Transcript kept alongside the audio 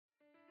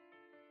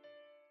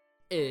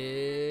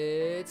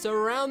It's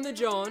Around the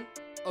John,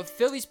 a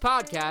Phillies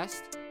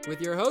podcast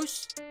with your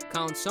hosts,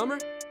 Colin Summer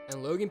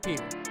and Logan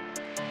Peter.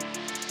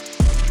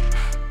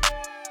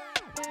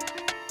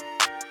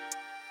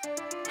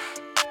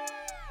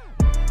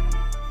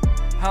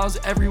 How's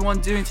everyone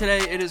doing today?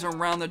 It is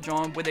Around the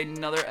John with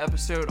another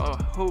episode.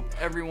 I hope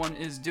everyone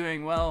is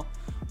doing well.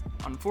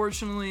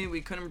 Unfortunately,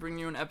 we couldn't bring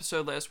you an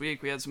episode last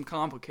week. We had some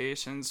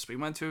complications. We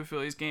went to a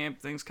Phillies game.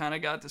 Things kind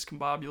of got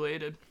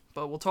discombobulated.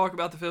 But we'll talk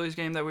about the Phillies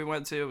game that we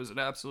went to. It was an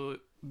absolute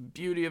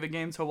beauty of a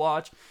game to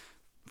watch.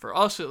 For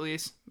us, at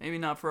least. Maybe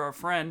not for our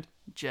friend,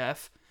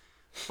 Jeff.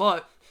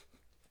 But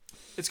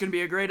it's going to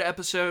be a great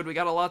episode. We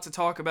got a lot to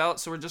talk about,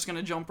 so we're just going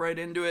to jump right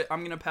into it. I'm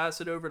going to pass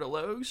it over to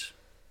Logs.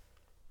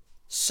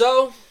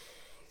 So,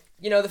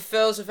 the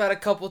Phils have had a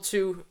couple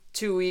two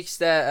weeks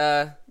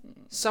that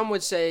some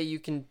would say you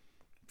can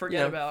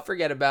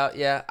Forget about.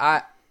 Yeah,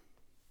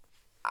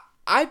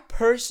 I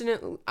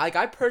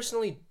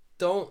personally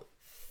don't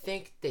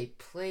think they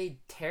played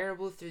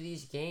terrible through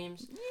these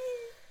games.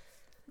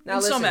 Now,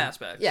 in some listen,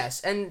 aspects. yes,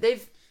 and the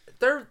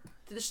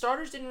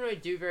starters didn't really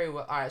do very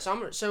well. All right,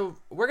 so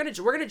we're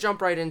gonna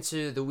jump right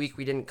into the week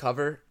we didn't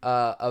cover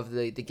of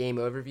the game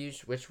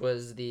overviews, which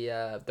was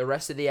the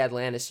rest of the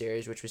Atlanta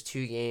series, which was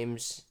 2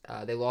 games.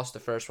 They lost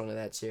the first one of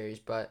that series,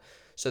 but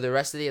so the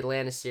rest of the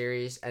Atlanta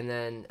series and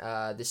then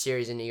the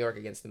series in New York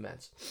against the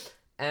Mets,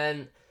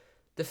 and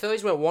the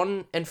Phillies went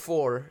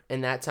 1-4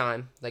 in that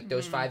time, like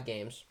those 5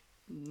 games.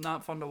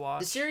 Not fun to watch.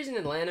 The series in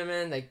Atlanta,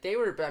 man, like they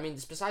were. I mean,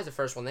 besides the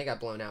first one, they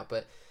got blown out,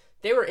 but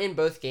they were in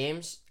both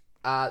games.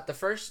 The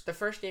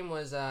first game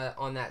was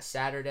on that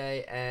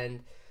Saturday,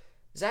 and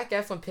Zach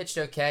Eflin pitched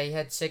okay. He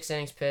had 6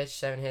 innings pitched,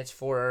 7 hits,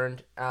 4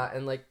 earned,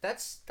 and like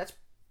that's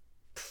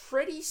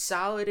pretty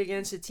solid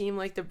against a team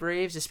like the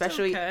Braves,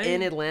 especially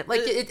in Atlanta.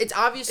 Like it's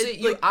obviously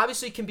you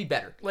obviously can be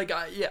better. Like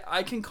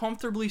I can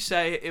comfortably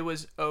say it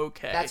was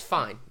okay. That's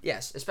fine.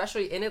 Yes,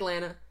 especially in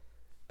Atlanta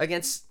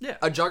against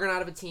a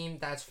juggernaut of a team.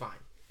 That's fine.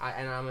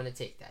 And I'm gonna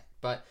take that.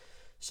 But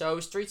so it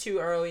was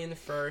 3-2 early in the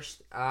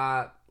first.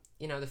 The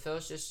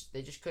Phillies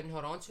just couldn't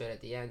hold on to it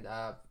at the end.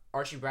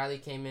 Archie Bradley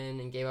came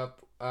in and gave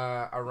up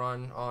a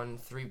run on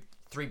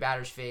three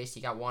batters faced.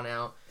 He got 1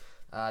 out.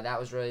 That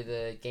was really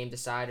the game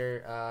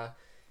decider.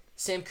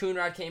 Sam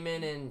Coonrod came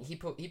in and he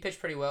pitched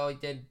pretty well. He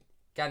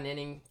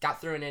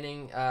got through an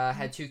inning,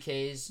 had 2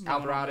 Ks.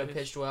 Alvarado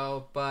pitched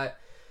well, but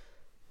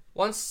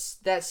once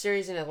that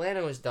series in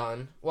Atlanta was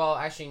done, well,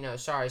 actually no,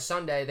 sorry,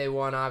 Sunday they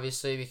won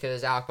obviously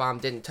because Alec Bohm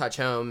didn't touch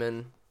home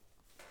and.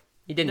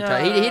 He didn't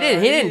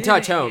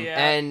touch home, yeah.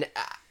 And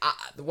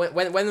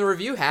when the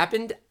review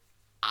happened,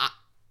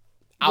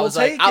 I was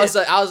like, all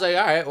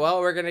right, well,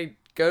 we're gonna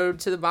go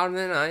to the bottom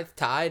of the 9th,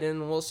 tied,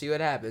 and we'll see what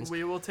happens.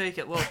 We will take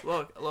it.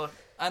 Look.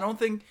 I don't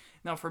think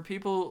now for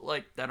people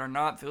like that are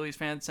not Phillies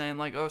fans saying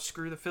like, oh,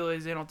 screw the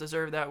Phillies, they don't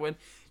deserve that win.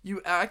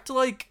 You act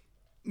like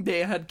they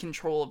had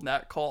control of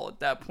that call at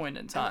that point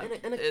in time.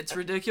 It's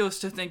ridiculous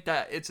to think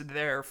that it's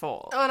their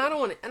fault. Oh, and I don't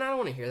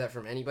want to hear that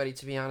from anybody,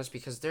 to be honest,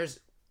 because there's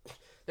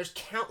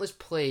countless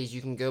plays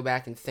you can go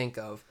back and think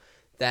of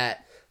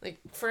that, like,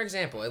 for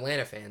example,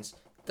 Atlanta fans,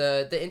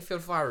 the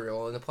infield fly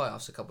rule in the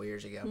playoffs a couple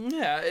years ago.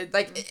 Yeah.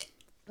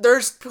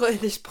 There's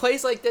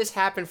plays like this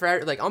happen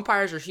for, like,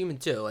 umpires are human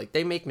too. Like,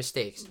 they make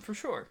mistakes. For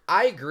sure.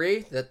 I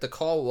agree that the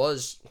call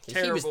was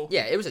terrible.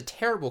 It was a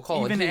terrible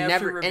call. Even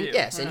after review.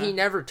 And he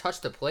never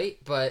touched the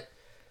plate, but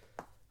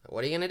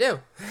what are you going to do?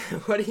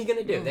 What are you going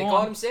to do? They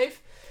called him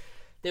safe.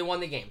 They won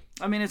the game.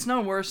 I mean, it's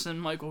no worse than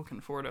Michael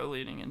Conforto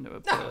leading into a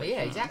play. No,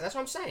 yeah, exactly. That's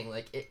what I'm saying.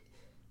 Like,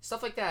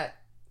 stuff like that,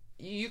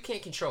 you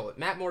can't control it.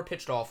 Matt Moore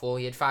pitched awful.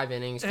 He had 5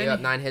 innings, gave up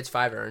 9 hits,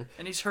 5 earned.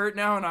 And he's hurt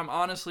now, and I'm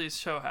honestly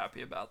so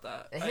happy about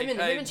that. Him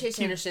and Chase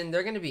Anderson,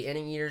 they're going to be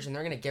inning eaters, and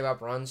they're going to give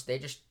up runs. They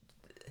just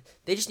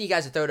need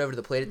guys to throw it over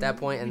the plate at that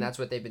point, and that's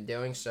what they've been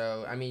doing.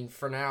 So, I mean,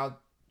 for now,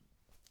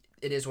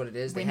 it is what it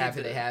is. They have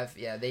who they have.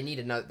 Yeah, they need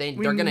another. They're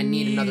going to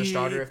need another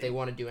starter if they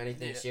want to do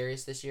anything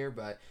serious this year,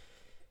 but.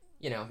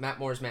 Matt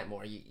Moore's Matt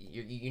Moore.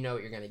 You know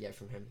what you're going to get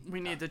from him. We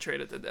need to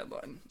trade at the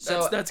deadline.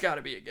 That's got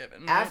to be a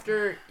given.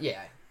 Right?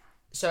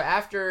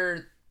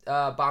 After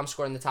Bohm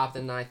scored in the top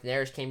of the 9th,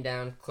 Neris came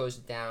down, closed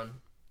it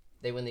down.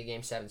 They win the game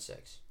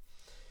 7-6.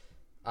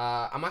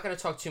 I'm not going to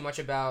talk too much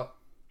about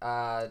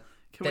Can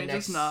we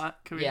just not?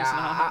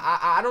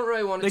 I don't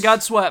really want to. They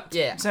got swept.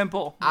 Yeah.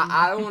 Simple.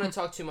 I don't want to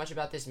talk too much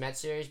about this Mets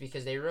series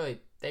because they really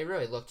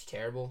looked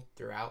terrible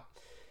throughout.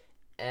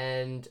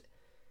 And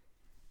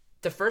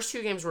the first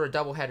 2 games were a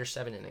doubleheader,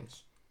 7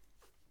 innings.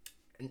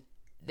 And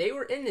they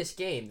were in this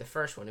game, the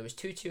first one. It was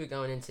 2-2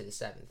 going into the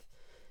 7th.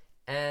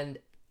 And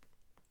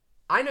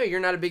I know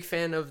you're not a big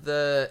fan of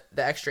the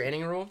extra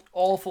inning rule.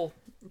 Awful.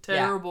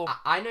 Terrible. Yeah,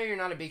 I know you're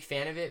not a big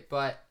fan of it,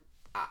 but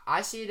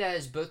I see it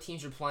as both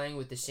teams are playing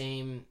with the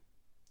same,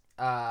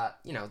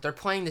 they're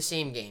playing the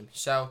same game.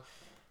 So,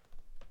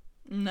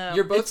 no,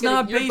 you're both it's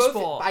not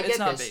baseball. I get it's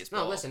not this.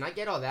 baseball. No, listen, I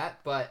get all that,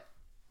 but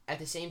at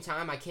the same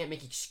time, I can't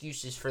make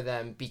excuses for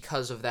them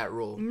because of that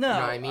rule. No, you know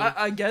what I mean?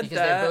 I get because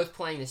that. They're both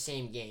playing the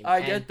same game. I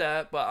get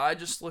that, but I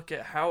just look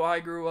at how I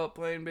grew up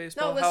playing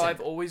baseball, how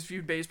I've always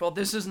viewed baseball.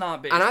 This is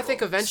not baseball. And I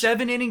think eventually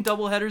 7-inning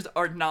doubleheaders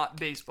are not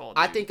baseball.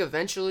 Dude. I think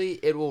eventually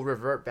it will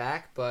revert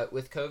back, but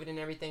with COVID and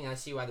everything, I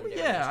see why they're doing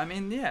this. Yeah, I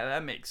mean,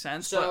 that makes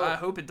sense. So, but I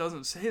hope it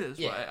doesn't say this.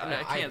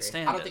 Yeah, I can't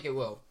stand it. I don't think it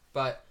will.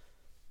 But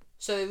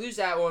so they lose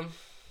that one.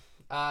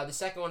 The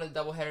second one of the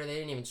doubleheader, they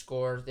didn't even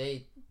score.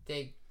 They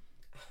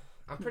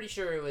I'm pretty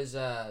sure it was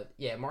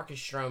Marcus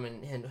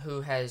Stroman, who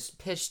has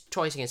pitched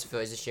twice against the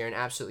Phillies this year and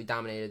absolutely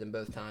dominated them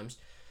both times.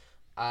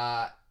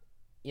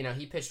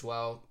 He pitched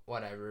well,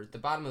 whatever. The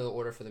bottom of the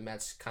order for the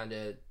Mets kind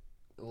of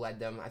led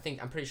them.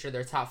 I'm pretty sure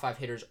their top 5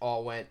 hitters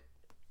all went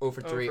 0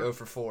 for 3, 0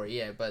 for 4.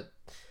 Yeah, but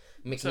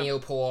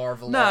McNeil, Pilar,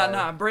 Villar.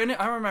 Nah. Brandon,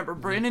 I remember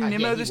Brandon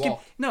Nimmo this game.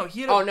 No,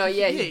 he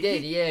had. He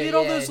did. He had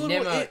all those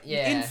little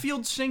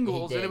infield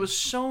singles, and it was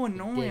so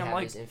annoying. He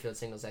did his infield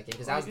singles that game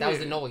because that was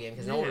the Nola game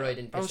because Nola really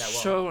didn't pitch that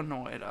well.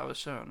 I was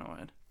so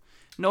annoyed.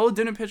 Nola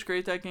didn't pitch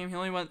great that game. He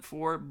only went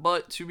 4,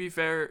 but to be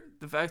fair,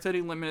 the fact that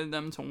he limited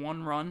them to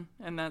 1 run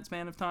in that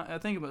span of time, I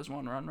think it was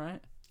 1 run,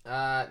 right?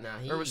 No,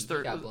 he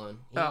got blown.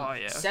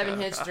 7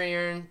 hits, 3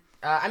 earned.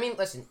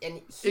 Listen,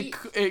 and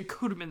it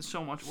could have been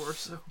so much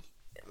worse though.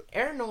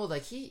 Aaron Nola,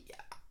 he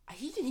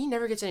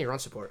never gets any run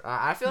support.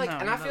 I feel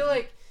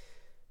like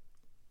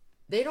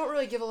they don't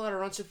really give a lot of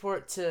run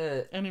support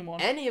to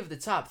any of the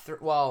top 3.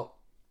 Well,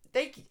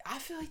 I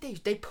feel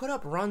like they put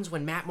up runs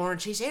when Matt Moore and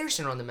Chase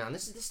Anderson are on the mound.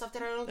 This is the stuff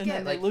that I don't get.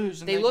 Then they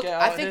lose. And they look.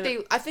 I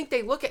think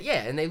they look at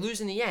and they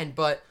lose in the end,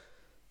 but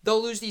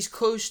they'll lose these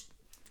close.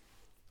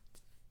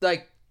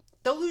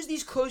 They'll lose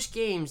these close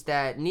games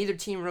that neither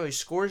team really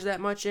scores that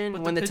much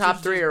in when the top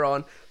 3 are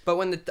on. But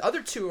when the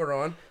other 2 are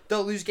on,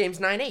 they'll lose games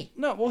 9-8.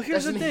 No, well,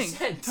 here's the thing.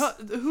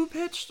 Who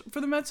pitched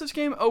for the Mets this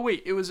game? Oh,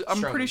 wait. It was.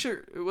 I'm pretty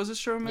sure. Was it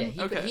Stroman?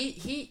 Yeah,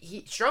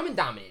 Stroman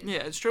dominated.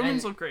 Yeah,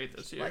 Stroman's looked great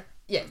this year.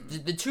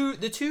 The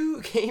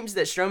two games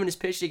that Stroman has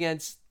pitched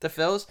against the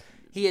Phils,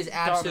 he has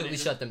absolutely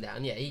shut them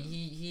down. Yeah,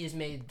 he has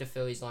made the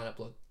Phillies lineup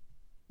look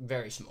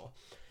very small.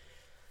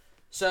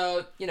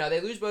 So, they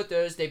lose both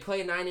those. They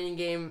play a 9-inning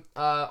game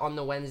on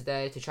the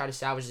Wednesday to try to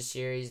salvage the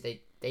series.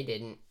 They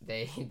didn't.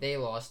 They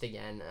lost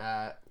again.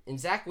 And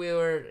Zach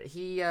Wheeler,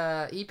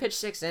 he pitched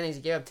 6 innings.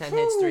 He gave up 10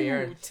 hits, 3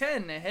 earned.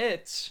 10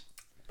 hits.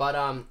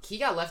 But he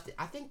got left.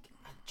 I think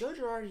Joe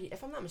Girardi,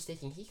 if I'm not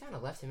mistaken, he kind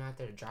of left him out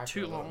there to drive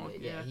too for a long.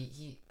 Bit. Yeah.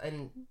 He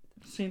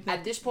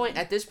at this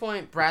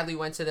point, Bradley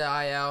went to the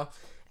IL.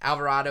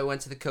 Alvarado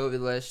went to the COVID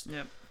list.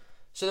 Yep.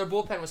 So their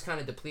bullpen was kind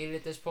of depleted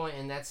at this point,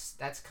 and that's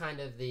kind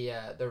of the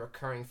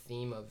recurring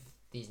theme of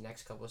these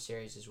next couple of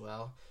series as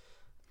well.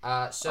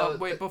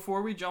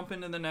 Before we jump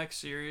into the next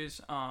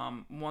series,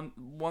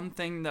 one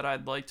thing that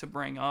I'd like to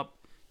bring up,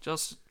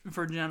 just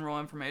for general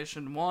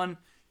information. 1,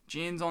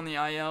 Gene's on the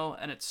IL,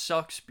 and it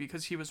sucks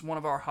because he was one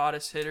of our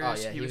hottest hitters. Oh,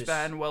 yeah, he was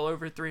batting well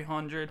over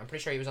 300. I'm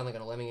pretty sure he was on an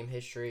elimination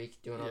hit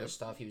streak, doing all this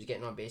stuff. He was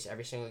getting on base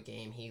every single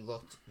game. He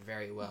looked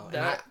very well.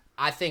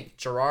 I think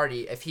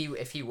Girardi, if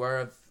he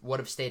would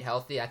have stayed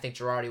healthy, I think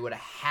Girardi would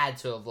have had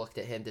to have looked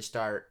at him to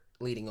start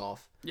leading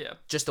off. Yeah.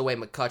 Just the way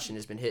McCutchen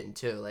has been hitting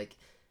too. Like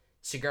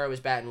Segura was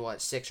batting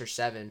 6 or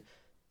 7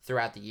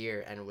 throughout the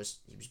year, and he was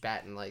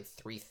batting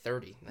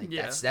 330.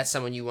 That's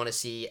someone you want to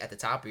see at the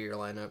top of your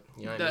lineup.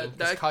 You know what I mean?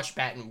 Kutch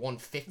batting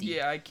 150.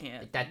 Yeah, I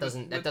can't. That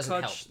doesn't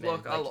help. Man.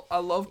 Look, I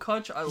love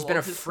Kutch. He's been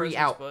a free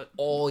out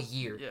all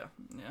year. Yeah.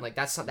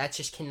 That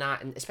just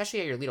cannot, and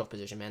especially at your leadoff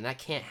position, man. That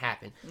can't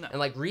happen. No.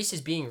 And Reese is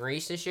being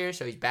Reese this year,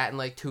 so he's batting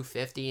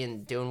 250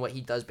 and doing what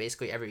he does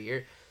basically every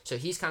year. So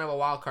he's kind of a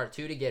wild card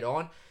too to get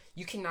on.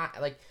 You cannot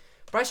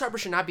Bryce Harper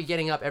should not be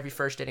getting up every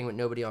first inning with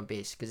nobody on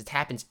base because it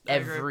happens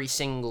every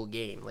single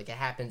game. It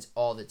happens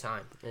all the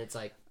time. And it's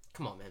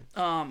come on,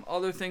 man.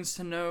 Other things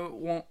to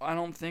note, I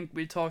don't think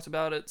we talked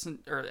about it,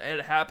 or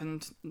it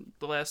happened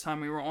the last time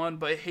we were on,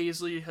 but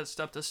Hazley has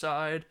stepped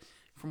aside.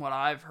 From what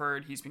I've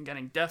heard, he's been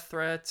getting death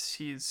threats.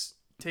 He's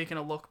taken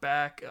a look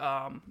back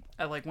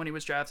at when he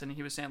was drafted, and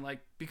he was saying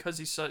because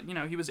he's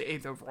he was the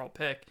 8th overall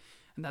pick,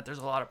 and that there's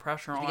a lot of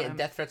pressure on him. Getting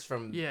death threats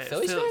from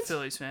Phillies fans?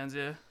 Phillies fans,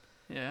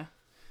 yeah.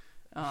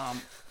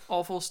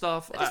 Awful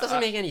stuff. It just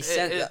doesn't make any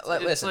sense.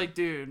 It's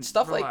dude,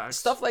 stuff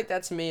relax. like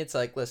that to me. It's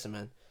listen,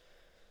 man.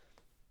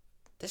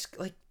 This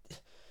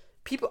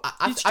people.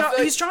 He's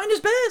trying his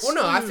best. Well,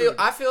 no, dude.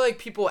 I feel like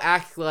people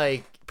act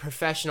like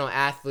professional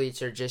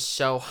athletes are just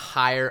so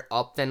higher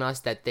up than us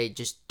that they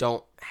just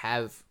don't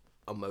have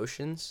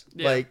emotions.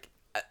 Yeah.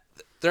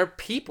 They're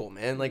people,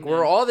 man.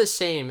 We're all the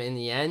same in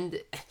the end.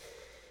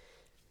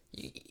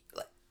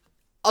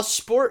 A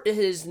sport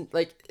is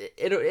it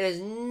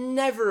is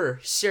never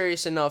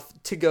serious enough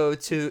to go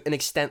to an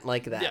extent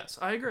like that. Yes,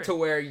 I agree. To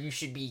where you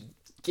should be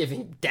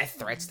giving death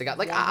threats to God.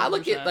 I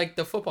look at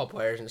the football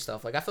players and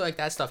stuff. I feel like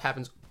that stuff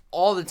happens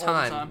all the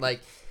time.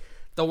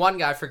 The one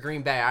guy for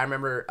Green Bay, I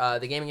remember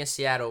the game against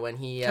Seattle when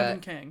he Kevin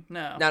King.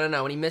 No.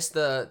 When he missed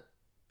the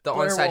The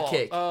Blair onside Wall.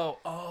 kick.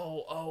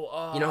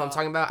 Oh. You know what I'm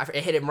talking about?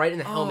 It hit him right in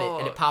the helmet,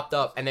 and it popped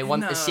up, and they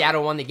won.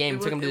 Seattle won the game,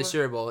 took him to the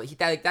Super Bowl.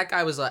 That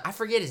guy was like, I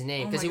forget his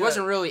name because he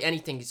wasn't really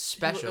anything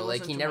special.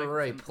 He never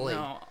really played.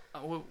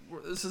 No,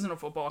 this isn't a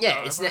football.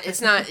 Yeah,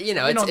 it's not.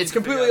 It's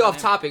completely off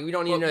topic. We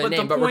don't even know the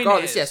name. But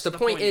regardless, yes, the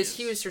point is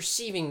he was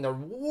receiving the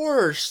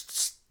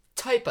worst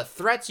type of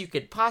threats you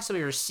could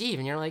possibly receive,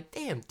 and you're like,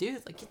 damn,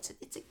 dude,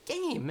 it's a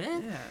game,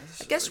 man. Yeah,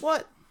 guess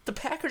what? The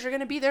Packers are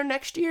gonna be there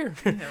next year.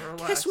 Yeah,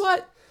 guess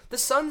what? The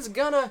sun's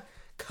gonna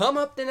come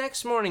up the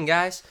next morning,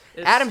 guys.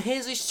 Adam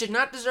Hazley should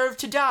not deserve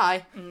to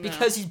die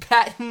because he's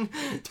batting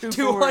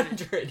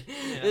 200.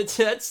 Yeah.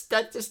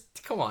 That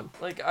just come on.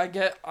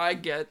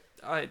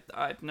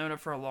 I've known it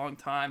for a long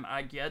time.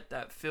 I get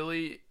that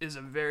Philly is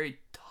a very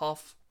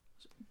tough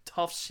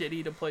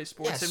city to play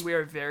sports in. We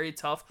are very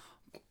tough,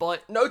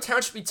 but no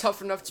town should be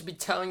tough enough to be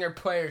telling their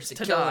players to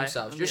kill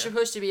themselves. You're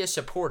supposed to be a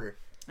supporter.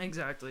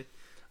 Exactly.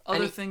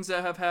 Other things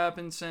that have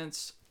happened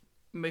since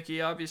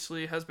Mickey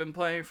obviously has been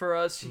playing for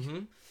us. Mm-hmm.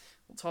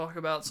 We'll talk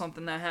about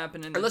something that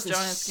happened in the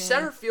Giants game.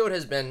 Center field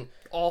has been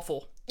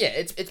awful. Yeah,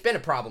 it's been a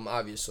problem,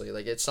 obviously.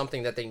 It's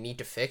something that they need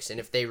to fix, and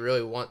if they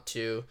really want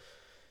to,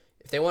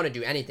 if they want to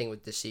do anything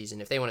with this season,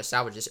 if they want to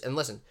salvage this, and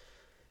listen,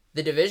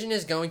 the division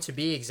is going to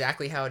be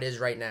exactly how it is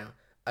right now.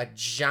 A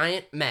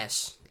giant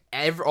mess.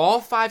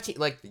 All 5 teams,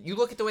 you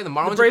look at the way the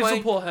Marlins are playing. The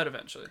Braves will pull ahead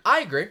eventually.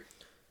 I agree.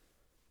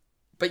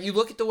 But you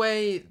look at the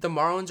way the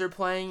Marlins are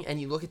playing,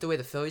 and you look at the way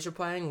the Phillies are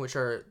playing,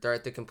 they're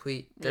at the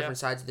complete different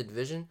sides of the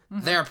division.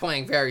 Mm-hmm. They're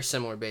playing very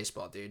similar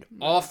baseball, dude.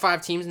 Mm-hmm. All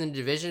 5 teams in the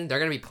division, they're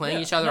going to be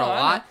playing each other a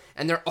lot,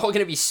 and they're all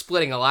going to be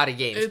splitting a lot of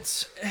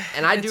games.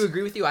 And I do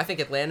agree with you. I think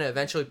Atlanta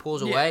eventually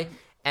pulls away,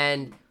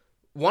 and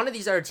one of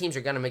these other teams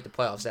are going to make the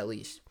playoffs at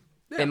least,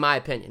 in my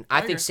opinion.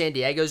 I think San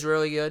Diego's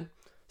really good.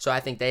 So I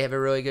think they have a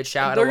really good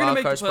shot at a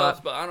wild card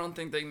spot. But I don't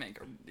think they make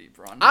a deep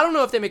run. I don't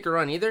know if they make a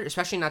run either,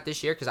 especially not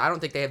this year, because I don't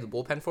think they have the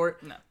bullpen for it.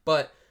 No.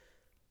 But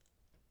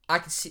I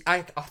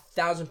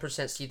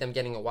 1,000% see them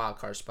getting a wild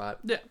card spot.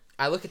 Yeah.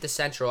 I look at the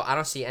Central. I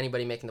don't see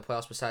anybody making the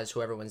playoffs besides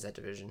whoever wins that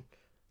division.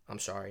 I'm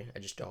sorry, I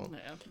just don't.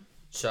 Yeah.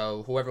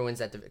 So whoever wins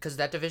that division, because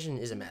that division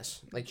is a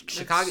mess.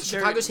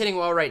 Chicago's hitting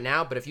well right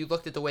now, but if you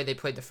looked at the way they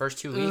played the first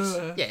 2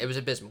 weeks, it was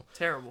abysmal.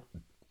 Terrible.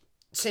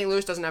 St.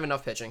 Louis doesn't have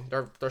enough pitching.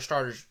 Their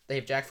starters, they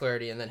have Jack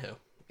Flaherty and then who?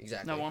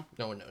 Exactly.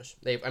 No one knows.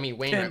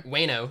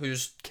 Waino,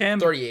 who's Kim.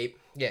 38.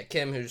 Yeah,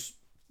 Kim, who's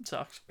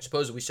sucks.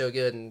 Supposedly so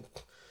good, and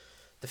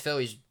the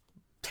Phillies'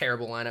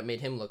 terrible lineup made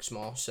him look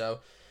small. So,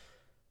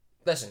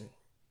 listen,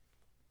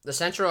 the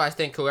Central, I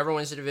think whoever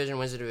wins the division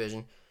wins the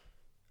division.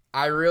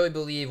 I really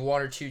believe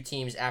 1 or 2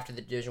 teams after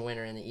the division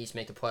winner in the East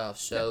make the playoffs.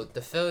 So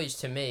the Phillies,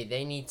 to me,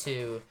 they need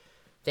to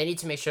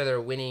make sure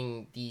they're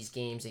winning these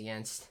games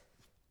against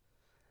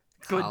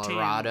good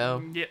Colorado.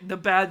 Team. Yeah, the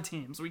bad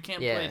teams. We can't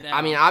play down.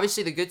 I mean,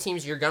 obviously the good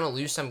teams, you're gonna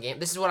lose some games.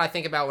 This is what I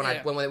think about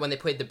when they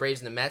played the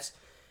Braves and the Mets.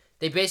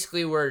 They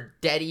basically were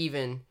dead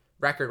even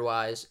record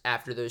wise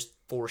after those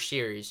 4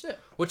 series,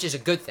 which is a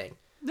good thing.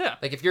 Yeah.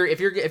 If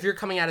you're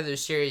coming out of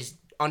those series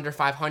under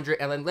 500,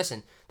 and then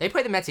listen, they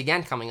play the Mets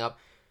again coming up.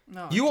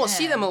 No, you won't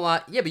see them a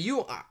lot. Yeah, but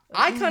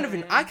I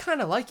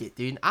kind of like it,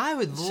 dude. I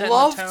would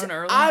love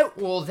to. I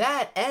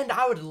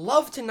would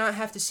love to not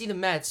have to see the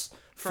Mets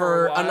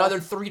for another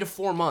 3 to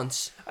 4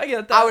 months. I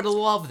get that. I would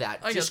love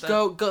that. Just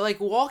go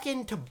walk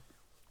into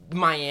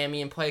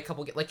Miami and play a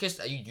couple.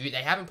 They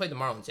haven't played the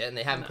Marlins yet, and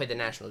they haven't played the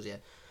Nationals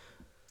yet.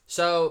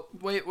 So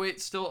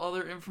wait. Still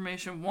other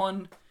information.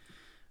 One,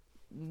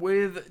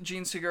 with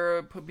Gene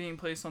Segura being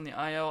placed on the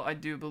IL, I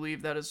do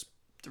believe that is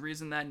the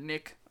reason that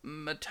Nick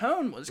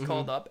Matone was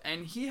called up,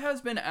 and he has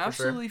been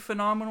absolutely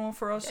phenomenal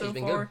for us so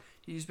far. Good.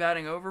 He's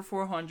batting over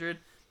 400.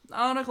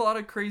 Not a lot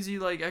of crazy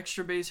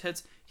extra base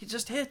hits. He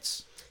just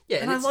hits. Yeah,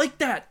 and I like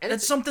that. And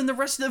that's something the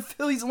rest of the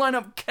Phillies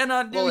lineup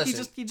cannot do. Well, he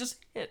just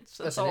hits.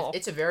 That's all.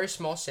 It's a very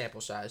small sample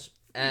size,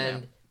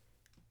 and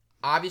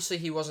obviously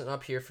he wasn't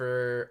up here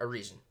for a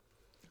reason.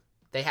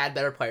 They had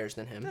better players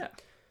than him. Yeah.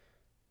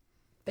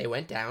 They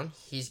went down.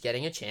 He's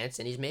getting a chance,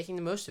 and he's making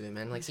the most of it,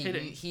 man.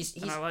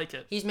 He's I like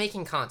it. He's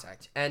making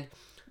contact, and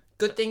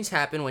good things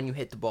happen when you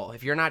hit the ball.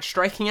 If you're not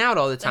striking out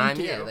all the time,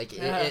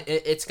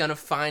 it's gonna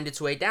find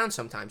its way down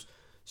sometimes.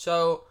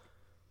 So,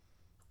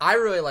 I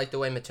really like the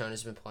way Matone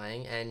has been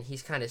playing, and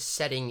he's kind of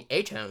setting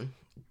a tone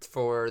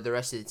for the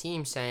rest of the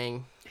team,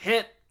 saying,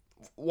 "Hit."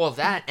 Well,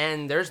 that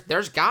and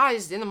there's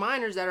guys in the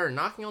minors that are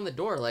knocking on the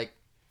door.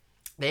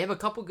 They have a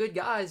couple good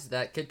guys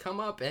that could come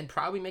up and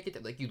probably make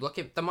it. You look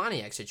at the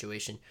Moniak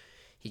situation.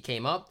 He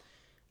came up,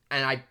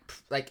 and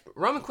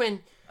Roman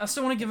Quinn. I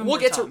still want to give him more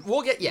time.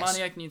 Yes.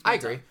 Moniak needs more I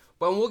agree. Time.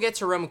 But we'll get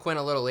to Roman Quinn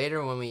a little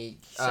later when we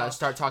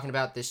start talking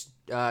about this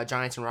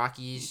Giants and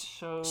Rockies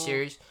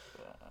series.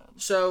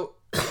 So,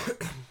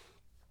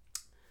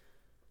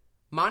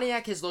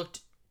 Moniak has looked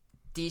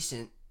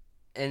decent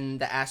in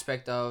the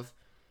aspect of,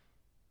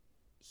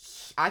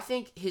 I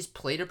think his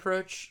plate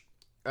approach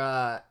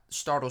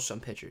startles some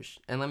pitchers,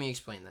 and let me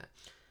explain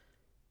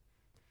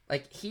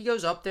that. He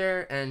goes up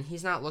there and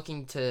he's not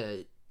looking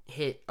to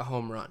hit a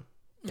home run,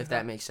 if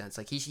that makes sense.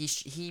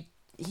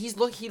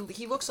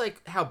 he looks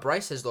like how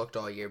Bryce has looked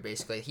all year.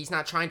 Basically, he's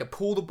not trying to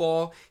pull the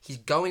ball. He's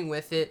going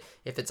with it.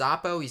 If it's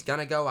oppo, he's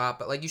gonna go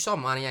oppo. Like you saw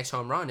Moniak's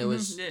home run. It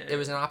was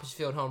an opposite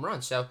field home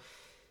run. So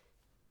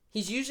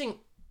he's using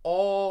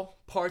all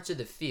parts of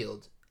the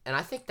field, and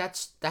I think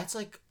that's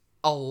like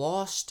a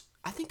lost.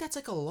 I think that's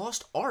like a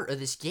lost art of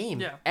this game.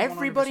 Yeah, 100%.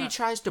 Everybody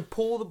tries to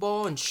pull the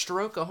ball and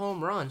stroke a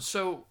home run.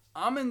 So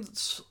I'm in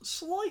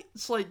slight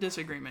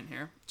disagreement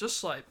here, just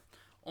slight,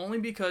 only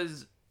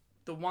because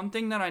the one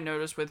thing that I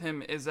noticed with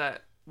him is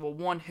that, well,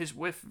 one, his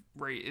whiff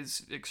rate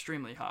is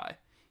extremely high.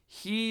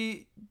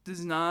 He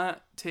does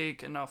not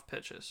take enough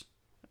pitches.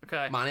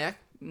 Okay. Moniak?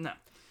 No,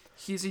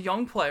 he's a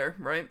young player,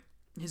 right?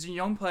 He's a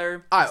young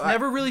player. He's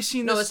never really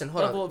seen this. No, listen,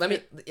 hold on.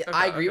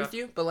 I agree with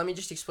you, but let me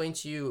just explain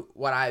to you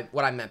what I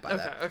meant by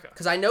that. Okay.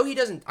 Because I know he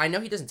doesn't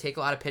take a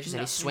lot of pitches, and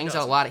he swings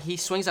at a lot. He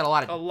swings at a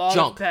lot of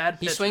junk. Of bad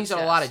pitches, he swings at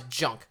a lot of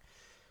junk.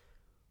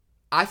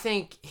 I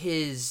think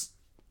his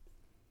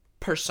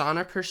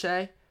persona per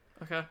se.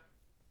 Okay.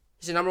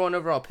 He's a number 1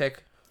 overall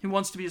pick. He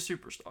wants to be a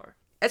superstar.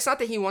 It's not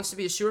that he wants to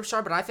be a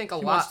superstar, but I think He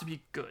wants to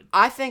be good.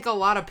 I think a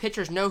lot of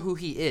pitchers know who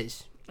he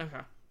is. Okay.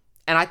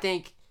 And I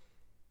think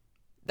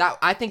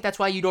that's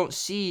why you don't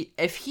see,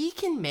 if he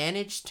can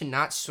manage to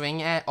not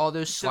swing at all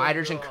those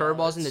sliders and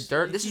curveballs in the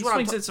dirt. This is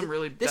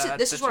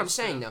what I'm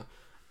saying though.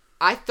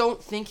 I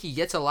don't think he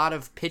gets a lot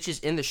of pitches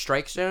in the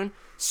strike zone,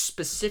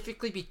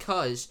 specifically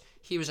because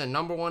he was a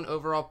number 1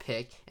 overall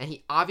pick, and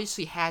he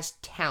obviously has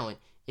talent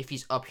if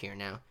he's up here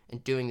now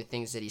and doing the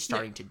things that he's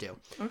starting to do.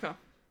 Okay.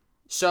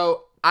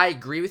 So I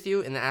agree with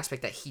you in the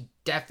aspect that he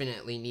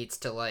definitely needs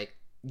to like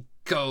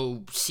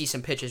go see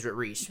some pitches with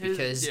Reese,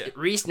 because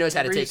Reese knows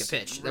how to take a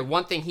pitch. The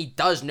one thing he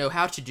does know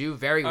how to do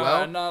very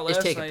well is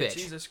take a pitch.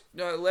 Jesus.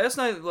 Last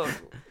night, look.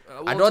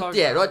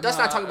 Let's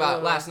not talk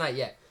about last night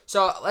yet.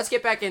 So let's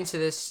get back into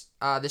this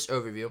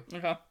overview.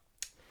 Okay.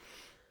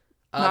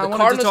 The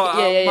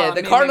Cardinals.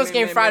 The Cardinals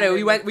game Friday.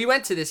 We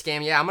went to this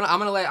game. Yeah, I'm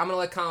gonna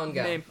let Colin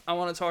go. I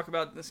want to talk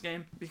about this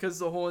game because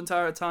the whole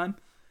entire time.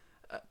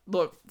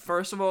 Look,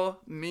 first of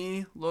all,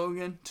 me,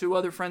 Logan, 2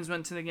 other friends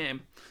went to the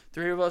game.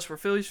 3 of us were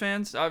Phillies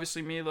fans.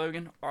 Obviously, me,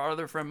 Logan, our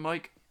other friend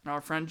Mike, and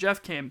our friend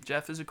Jeff came.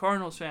 Jeff is a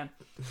Cardinals fan.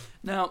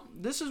 Now,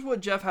 this is what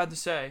Jeff had to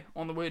say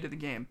on the way to the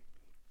game.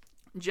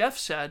 Jeff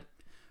said,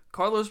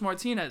 Carlos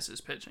Martinez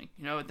is pitching.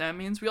 You know what that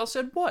means? We all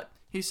said, what?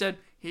 He said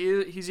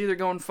he's either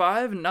going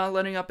 5 and not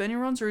letting up any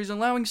runs, or he's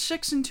allowing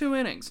 6 in 2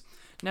 innings.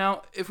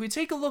 Now, if we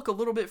take a look a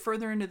little bit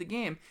further into the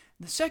game,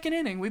 the second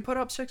inning, we put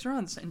up 6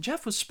 runs, and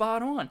Jeff was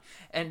spot on.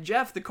 And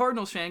Jeff, the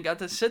Cardinals fan, got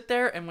to sit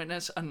there and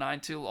witness a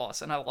 9-2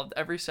 loss, and I loved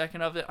every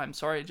second of it. I'm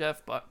sorry,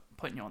 Jeff, but I'm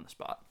putting you on the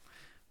spot.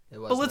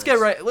 But let's get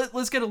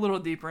let's get a little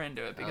deeper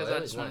into it, because I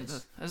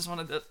just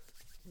wanted to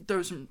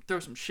throw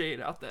some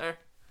shade out there.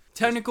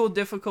 Technical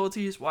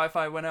difficulties.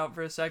 Wi-Fi went out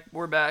for a sec.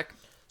 We're back.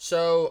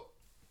 So,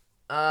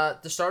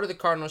 the start of the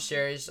Cardinals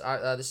series,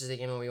 this is the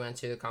game that we went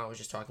to. The Colin was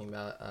just talking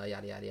about,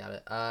 yada, yada,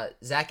 yada.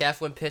 Zach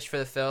Eflin pitched for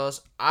the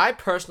Phils. I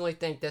personally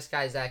think this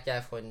guy, Zach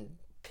Eflin,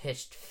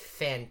 pitched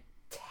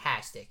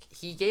fantastic.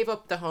 He gave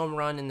up the home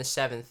run in the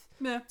 7th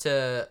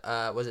to,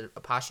 was it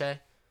Apache?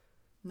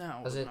 No,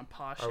 it wasn't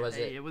Apache. Or was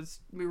it? It was,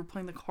 we were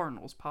playing the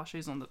Cardinals.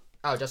 Pache's on the...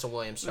 Oh, Justin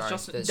Williams, sorry.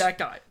 That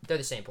guy. They're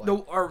the same player.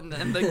 No,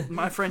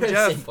 my friend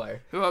Jeff,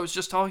 who I was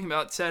just talking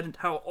about, said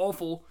how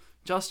awful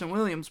Justin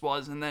Williams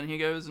was, and then he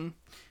goes and...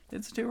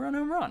 It's a 2-run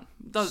home run.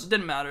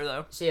 Didn't matter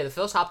though. So yeah, the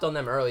Phils hopped on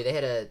them early. They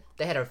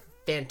had a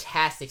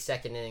fantastic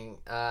second inning.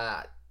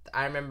 I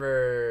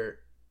remember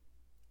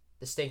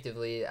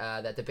distinctively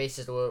that the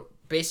bases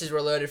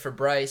were loaded for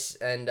Bryce,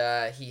 and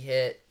he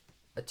hit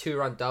a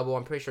 2-run double.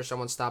 I'm pretty sure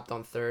someone stopped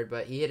on third,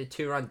 but he hit a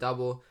 2-run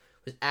double.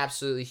 It was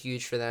absolutely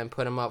huge for them.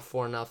 Put him up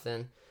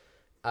 4-0.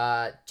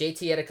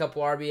 JT had a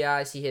couple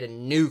RBIs. He hit a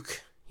nuke.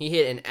 He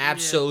hit an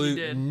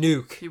absolute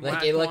nuke.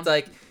 It looked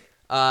like.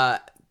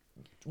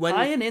 When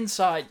high and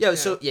inside.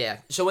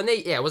 So when they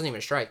it wasn't even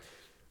a strike.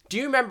 Do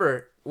you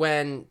remember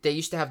when they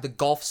used to have the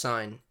golf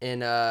sign in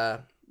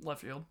left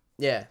field?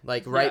 Yeah,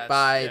 like right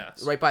by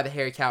the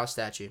Harry Cow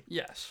statue.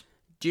 Yes.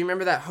 Do you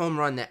remember that home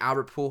run that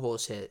Albert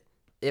Pujols hit?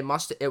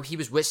 He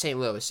was with St.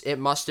 Louis. It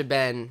must have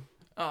been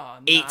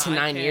 8 to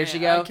 9 years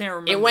ago. I can't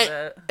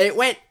remember It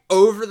went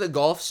over the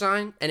golf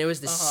sign, and it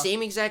was the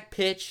same exact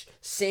pitch,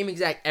 same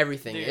exact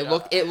everything. Dude,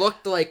 it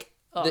looked like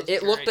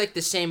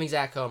the same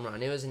exact home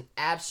run. It was an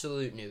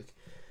absolute nuke.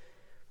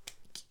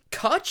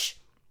 Kutch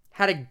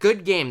had a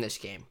good game this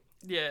game.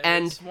 Yeah,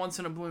 and it's once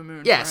in a blue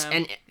moon. Yes, for him.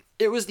 and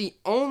it was the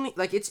only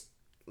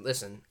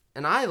listen,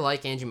 and I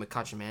like Andrew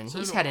McCutchen, man.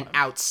 He's had an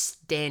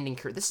outstanding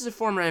career. This is a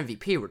former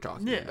MVP we're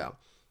talking about.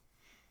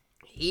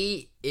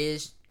 He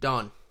is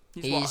done.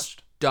 He's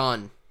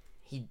done.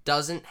 He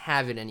doesn't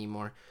have it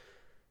anymore.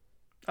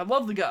 I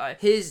love the guy.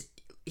 He's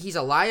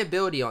a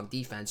liability on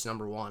defense,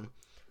 number 1.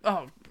 We'll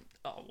talk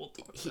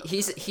about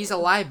he's a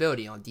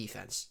liability on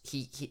defense.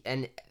 He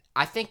and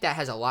I think that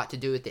has a lot to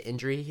do with the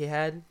injury he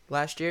had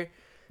last year.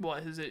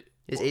 What is it?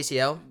 His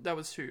ACL? That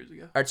was 2 years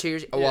ago. Or 2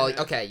 years? Yeah, Well,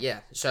 yeah. okay, yeah.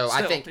 So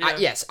Still, I think,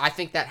 yeah. I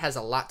think that has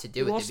a lot to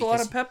do He with lost it. a lot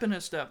because- of pep in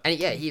his step. And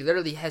yeah, he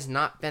literally has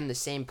not been the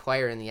same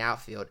player in the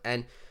outfield.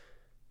 And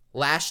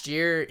last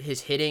year,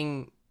 his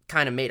hitting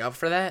kind of made up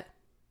for that.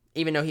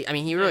 Even though he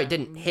really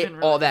didn't hit didn't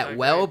really all do that that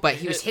well, great. but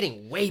He he was hit-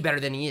 hitting way better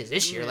than he is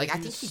this year. Yeah, Like I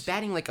think he's he's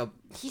batting like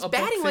he's a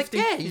batting like $150.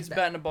 yeah, He's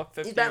batting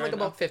 $150. He's batting like right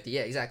a now. $150.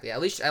 Yeah, exactly.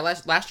 At least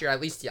last year, I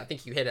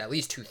think you hit at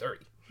least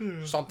 230,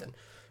 Hmm. something.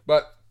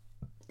 But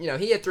he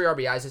had 3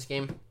 RBIs this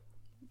game.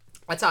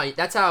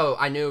 That's how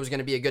I knew it was going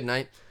to be a good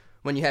night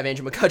when you have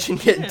Andrew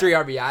McCutcheon getting 3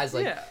 RBIs.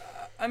 Like, yeah,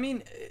 I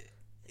mean,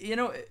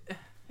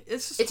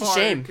 it's a hard.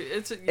 shame.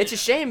 It's a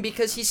shame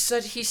because he's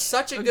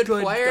such a good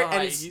good player, guy.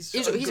 and He's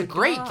he's a a good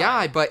great guy.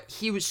 guy. But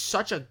he was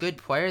such a good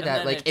player that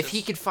then like it if he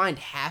just- could find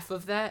half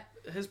of that,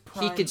 his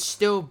prime. he could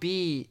still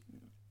be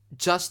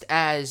just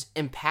as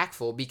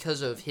impactful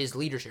because of his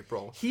leadership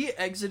role. He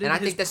exited. And I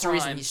his think that's the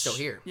reason prime he's still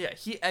here. Yeah,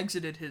 he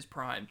exited his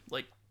prime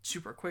like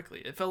super quickly.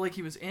 It felt like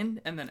he was in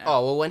and then out.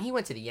 Oh well, when he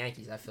went to the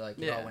Yankees, I feel like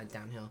it all Yeah. went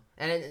downhill,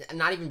 and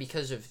not even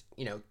because of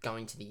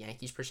going to the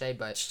Yankees per se,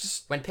 but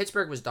Just- when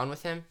Pittsburgh was done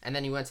with him, and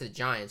then he went to the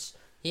Giants.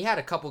 He had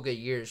a couple good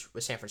years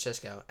with San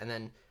Francisco, and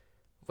then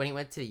when he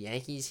went to the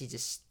Yankees, he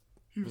just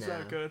He was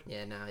that good.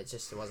 Yeah, no, it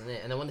wasn't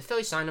it. And then when the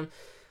Phillies signed him,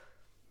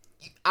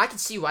 I could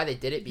see why they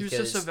did it He because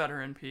was just a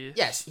veteran piece.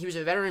 yes, he was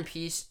a veteran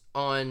piece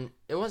on.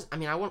 It was. I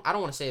don't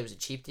want to say it was a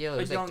cheap deal.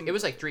 It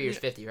was like 3 years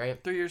 50,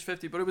 right? 3 years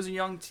 50, but it was a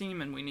young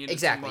team and we needed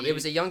Exactly. somebody. It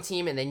was a young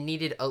team, and they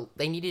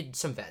needed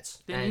some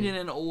vets. They And- needed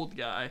an old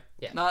guy.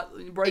 Yeah. Not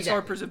Bryce Exactly.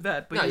 Harper's a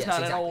vet, but he's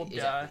not an old guy.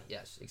 Exactly.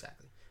 Yes,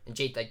 exactly. And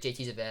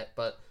JT's a vet,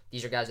 but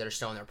these are guys that are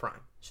still in their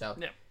prime. So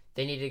Yeah.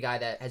 they needed a guy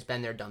that has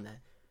been there, done that,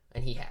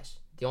 and he has.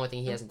 The only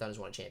thing he hasn't done is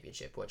won a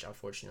championship, which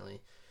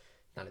unfortunately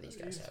none of these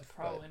guys He's have.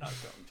 probably but- not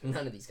going to.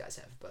 None of these guys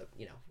have, but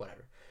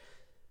whatever.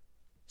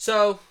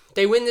 So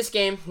they win this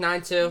game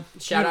 9-2.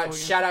 Shout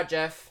out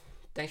Jeff.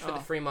 Thanks for the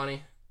free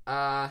money.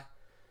 The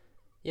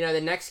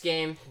next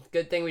game,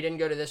 good thing we didn't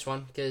go to this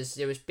one because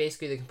it was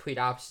basically the complete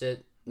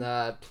opposite.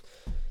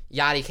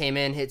 Yachty came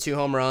in, hit 2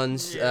 home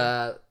runs.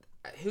 Yeah.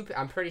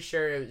 I'm pretty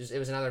sure it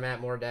was another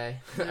Matt Moore day.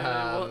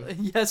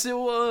 Yes, it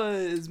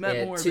was.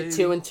 Matt Moore, baby.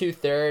 2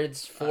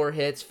 2/3, 4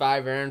 hits,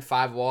 5 earned,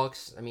 5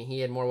 walks. I mean, he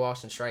had more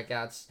walks than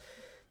strikeouts.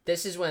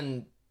 This is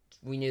when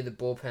we knew the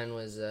bullpen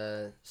was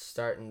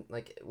starting.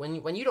 Like when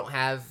you don't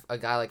have a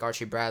guy like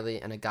Archie Bradley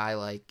and a guy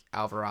like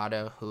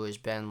Alvarado who has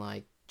been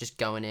like just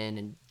going in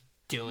and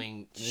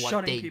doing what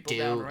Shutting they people do.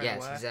 down right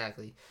Yes, away.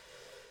 exactly.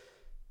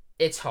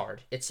 It's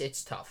hard.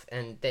 It's tough.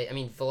 And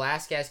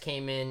Velasquez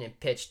came in and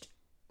pitched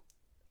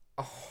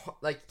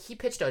he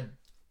pitched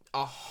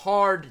a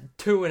hard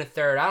 2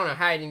 1/3. I don't know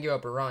how he didn't give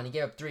up a run. He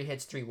gave up 3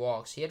 hits, 3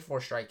 walks. He had 4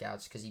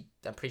 strikeouts because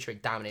I'm pretty sure he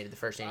dominated the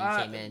first inning he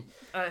came in.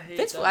 I hate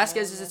Vince that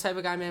Velasquez man. is the type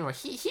of guy, man, where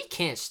he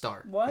can't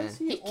start. Why man. is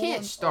he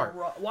can't start.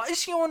 Why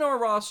is he on our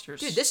roster?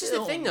 Dude, this is the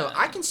still, thing, though. man?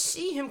 I can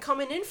see him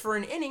coming in for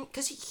an inning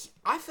because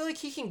I feel like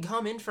he can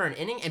come in for an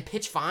inning and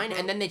pitch fine,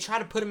 and then they try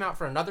to put him out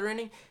for another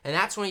inning, and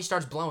that's when he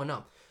starts blowing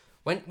up.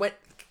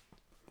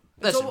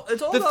 Listen,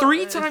 it's all the about-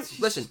 3 it's times.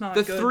 just Listen, not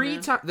the good, 3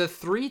 man. times. The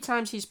 3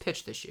 times he's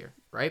pitched this year,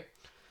 right?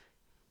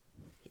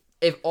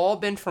 Have all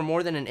been for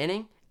more than an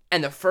inning,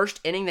 and the first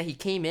inning that he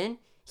came in,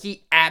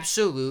 he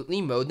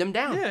absolutely mowed them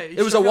down. Yeah, he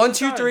it was a struck out 1, the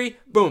 2, side. 3,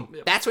 boom.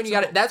 Yep. That's when you So-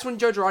 got it. That's when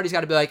Joe Girardi's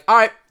got to be like, all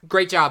right,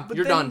 great job, But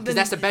you're then- done, because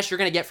then- that's the best you're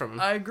gonna get from him.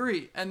 I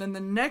agree. And then the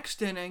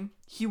next inning,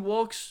 he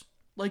walks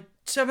like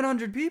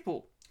 700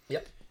 people.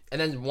 Yep.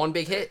 And then one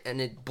big hit, and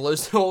it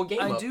blows the whole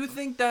game I up. do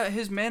think that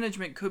his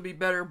management could be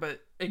better, but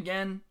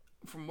again,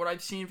 from what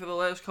I've seen for the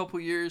last couple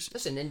years,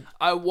 Listen, and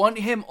I want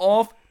him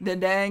off the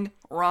dang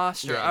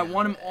roster. Yeah, I no,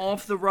 want him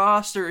off the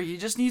roster. He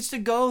just needs to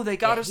go. They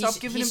gotta stop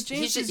giving him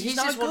chances. He's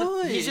not just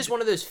good. he's just one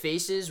of those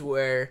faces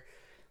where,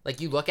 like,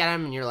 you look at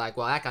him and you're like,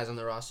 well, that guy's on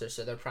the roster,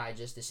 so they're probably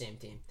just the same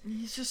team.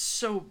 He's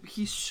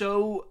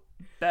so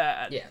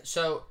bad. Yeah.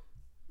 So,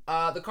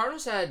 the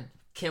Cardinals had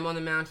Kim on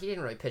the mound. He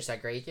didn't really pitch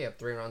that great. He gave up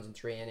 3 runs in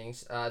 3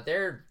 innings.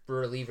 Their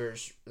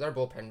relievers, their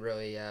bullpen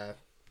really,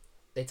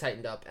 they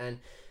tightened up, and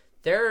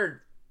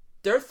they're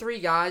 3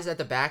 guys at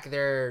the back of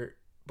their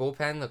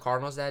bullpen. The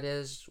Cardinals, that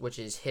is, which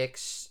is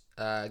Hicks,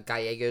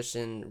 Gallegos,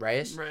 and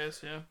Reyes.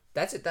 Reyes, yeah.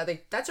 That's it.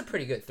 That's a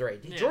pretty good throw.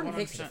 Yeah, Jordan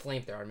Hicks is a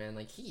 100%. flamethrower, man.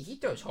 Like he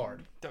throws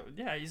hard.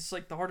 Yeah, he's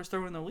like the hardest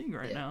thrower in the league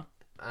right Yeah. now.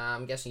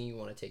 I'm guessing you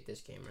want to take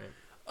this game,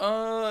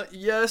 right?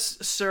 Yes,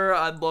 sir.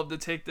 I'd love to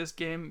take this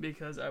game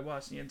because I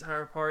watched the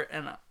entire part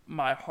and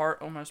my heart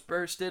almost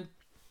bursted.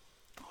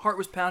 Heart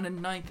was pounding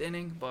 9th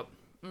inning, but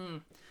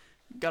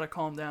gotta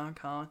calm down,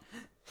 Colin.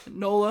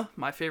 Nola,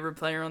 my favorite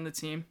player on the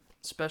team,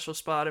 special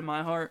spot in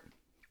my heart.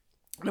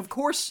 And of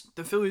course,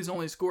 the Phillies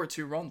only scored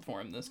 2 runs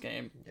for him this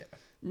game. Yeah.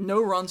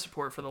 No run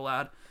support for the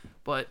lad,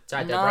 but It's all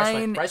right, though.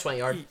 9. Bryce went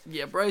yard.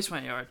 Yeah, Bryce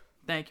went yard.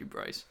 Thank you,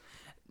 Bryce.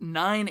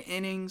 9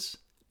 innings,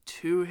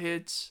 2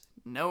 hits,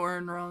 no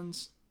earned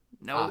runs,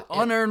 no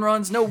unearned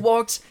runs, no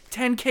walks,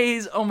 10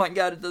 Ks. Oh my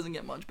God, it doesn't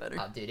get much better.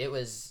 Oh, dude, it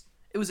was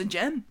It was a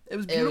gem. It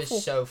was it beautiful.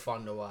 was so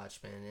fun to watch,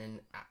 man. And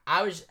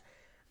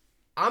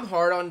I'm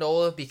hard on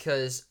Nola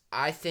because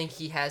I think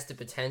he has the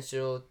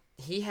potential.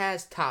 he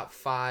has top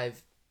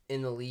 5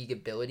 in the league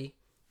ability.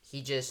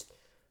 He just,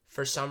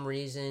 for some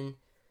reason,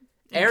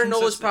 Aaron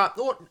Nola's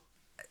probably.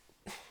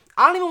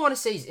 I don't even want to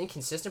say he's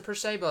inconsistent per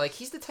se, but like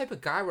he's the type of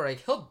guy where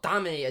like he'll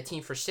dominate a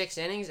team for 6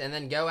 innings and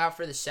then go out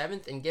for the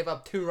 7th and give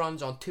up 2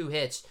 runs on 2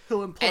 hits.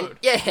 He'll implode.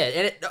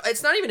 And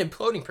it's not even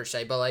imploding per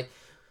se, but like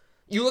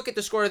you look at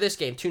the score of this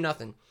game,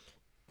 2-0.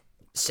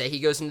 Say he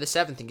goes into the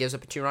 7th and gives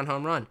up a 2-run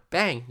home run.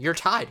 Bang, you're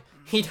tied.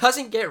 He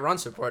doesn't get run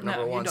support,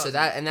 number one. So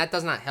that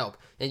does not help.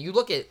 And you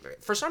look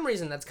at, for some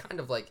reason, that's kind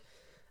of like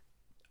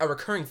a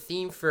recurring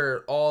theme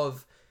for all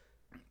of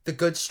the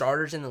good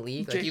starters in the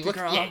league. Like you look,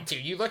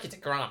 you look at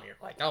DeGrom, you're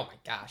like, oh my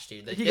gosh,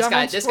 dude, like, this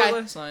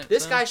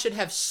guy should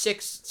have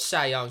 6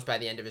 Cy Youngs by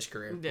the end of his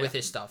career with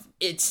his stuff.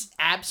 It's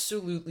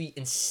absolutely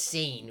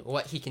insane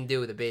what he can do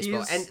with a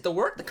baseball. And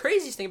the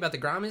craziest thing about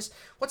DeGrom is,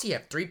 what's he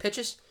have? 3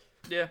 pitches?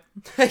 Yeah.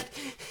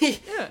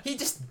 He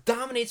just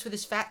dominates with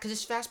his because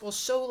his fastball's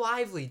so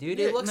lively, dude.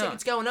 It looks like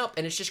it's going up,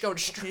 and it's just going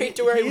straight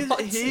to where he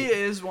wants it. He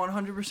is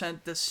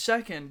 100% the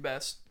second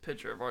best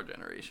pitcher of our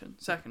generation.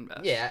 Second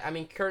best. Yeah, I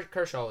mean,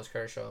 Kershaw was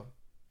Kershaw.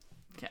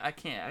 I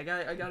can't.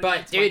 I got.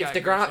 But dude, if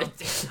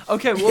DeGrom,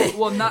 okay,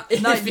 well, not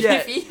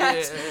yet.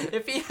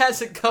 If he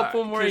has a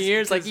couple more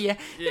years, like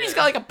he's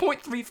got like a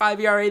 .35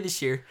 ERA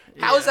this year.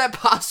 How is that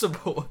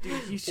possible?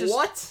 Dude, he's just,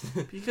 what?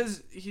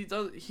 Because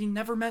he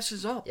never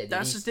messes up. Yeah, dude,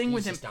 that's the thing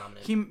with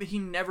him. He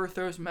never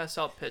throws mess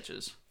up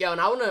pitches. Yeah,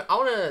 and I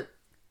wanna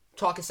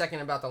talk a second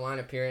about the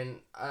lineup here, and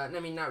I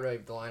mean not really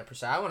the lineup per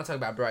se. I want to talk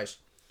about Bryce.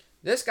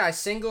 This guy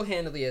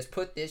single-handedly has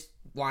put this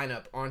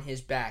lineup on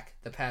his back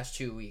the past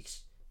 2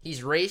 weeks.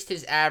 He's raised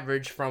his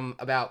average from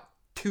about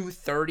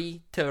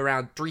 230 to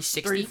around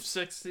 360.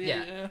 360,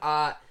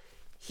 yeah.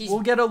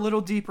 We'll get a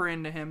little deeper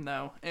into him,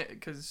 though,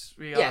 because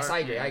we Yes, I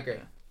agree. Yeah.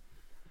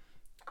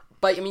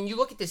 But, I mean, you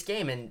look at this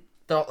game, and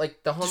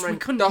the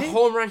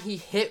home run he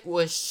hit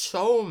was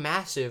so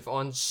massive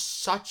on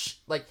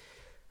such, like,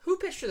 who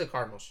pitched for the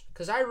Cardinals?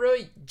 Because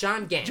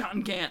John Gant.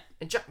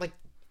 And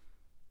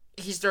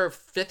he's their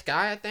 5th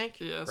guy, I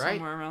think. Yeah, right?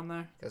 Somewhere around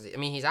there. Because, I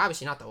mean, he's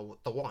obviously not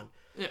the one.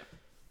 Yeah.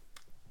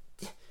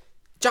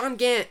 John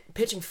Gant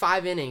pitching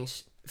 5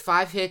 innings,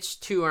 5 hits,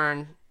 2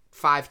 earned,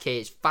 5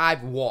 Ks,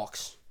 5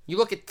 walks. You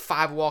look at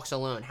 5 walks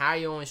alone. How are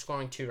you only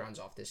scoring 2 runs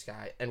off this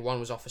guy, and 1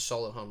 was off a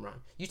solo home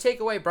run? You take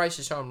away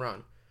Bryce's home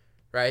run,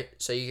 right?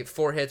 So you get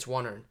 4 hits,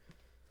 1 earned.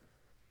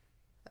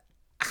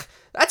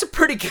 That's a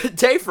pretty good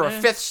day for a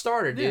 5th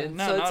starter, dude. Yeah,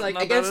 no, so it's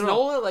like against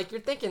Nola, like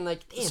you're thinking, like,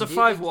 damn, it's the dude,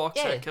 5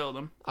 walks that killed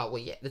him. Oh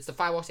well, yeah, it's the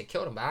 5 walks that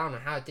killed him. But I don't know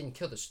how it didn't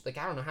kill this. Like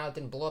I don't know how it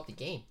didn't blow up the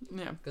game.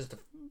 Yeah, because the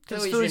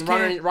Phillies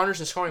been runners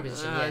in scoring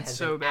position. It's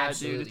so bad,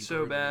 dude. It's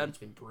so bad. It's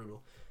been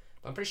brutal.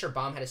 But I'm pretty sure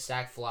Baum had a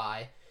sac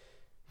fly.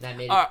 That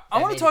made it.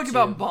 I want to talk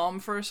about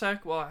Baum for a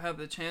sec while I have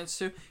the chance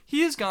to.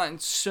 He has gotten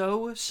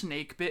so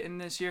snake bitten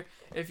this year.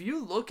 If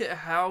you look at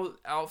how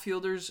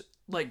outfielders,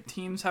 like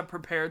teams, have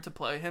prepared to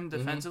play him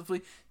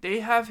defensively, they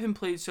have him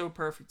played so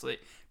perfectly.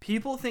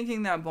 People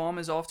thinking that Baum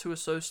is off to a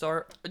slow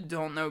start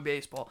don't know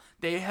baseball.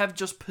 They have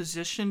just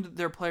positioned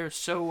their players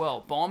so well.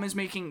 Baum is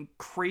making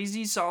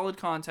crazy solid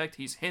contact.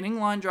 He's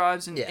hitting line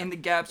drives in the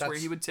gaps where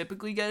he would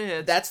typically get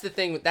hits. That's the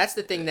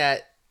thing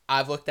that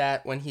I've looked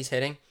at when he's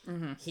hitting.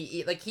 Mm-hmm.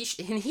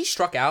 He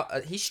struck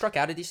out. He struck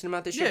out a decent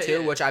amount this year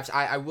too, which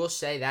I will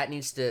say that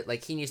needs to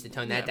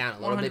tone that down a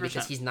little 100%. bit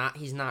because he's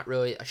not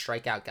really a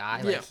strikeout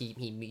guy. Like he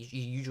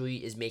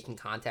usually is making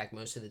contact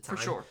most of the time.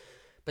 For sure.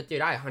 But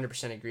dude, I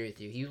 100% agree with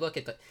you. You look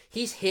at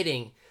he's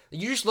hitting.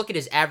 You just look at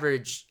his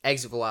average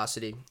exit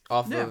velocity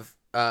off of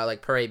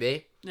like per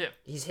AB. Yeah.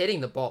 He's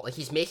hitting the ball. Like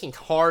he's making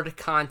hard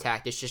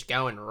contact. It's just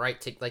going right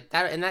to like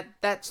that, and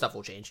that stuff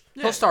will change.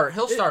 Yeah. He'll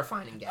start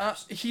finding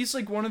gaps. He's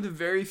like one of the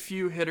very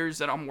few hitters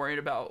that I'm worried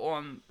about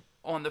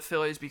on the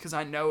Phillies because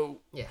I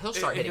know he'll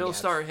start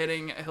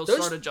hitting. He'll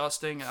start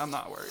adjusting. I'm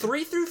not worried.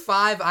 3 through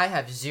 5, I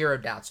have 0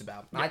 doubts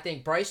about. Yeah. I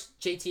think Bryce,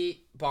 JT,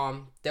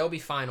 Baum, they'll be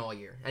fine all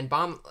year. And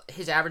Baum,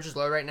 his average is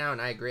low right now,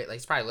 and I agree. Like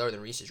it's probably lower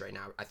than Reese's right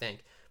now, I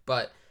think.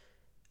 But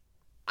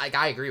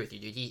I agree with you,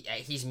 dude.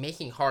 He's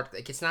making hard.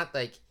 Like it's not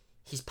like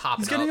he's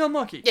popping. He's getting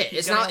unlucky. Yeah,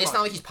 it's not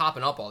like he's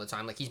popping up all the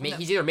time. Like he's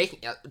either making.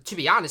 To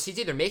be honest, he's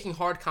either making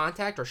hard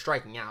contact or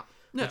striking out,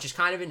 which is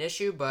kind of an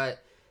issue.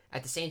 But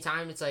at the same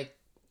time, it's like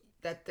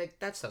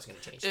that stuff's gonna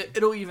change.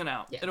 It'll even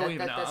out. Yeah, it'll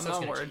even out. I'm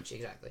not worried. Change,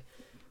 exactly.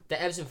 The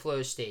ebbs and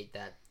flows state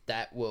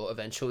that will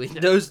eventually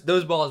those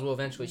balls will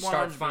eventually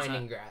start 100%.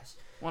 Finding grass.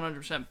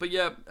 100%. But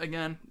yeah,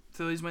 again,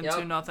 Phillies win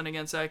 2-0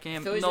 against that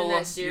game. Phillies Nola, in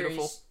that series,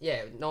 beautiful.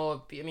 Yeah,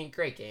 Nola. I mean,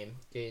 great game,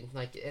 dude.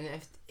 Like, and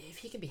if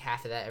he can be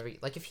half of that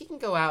if he can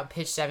go out,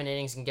 pitch 7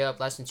 innings, and give up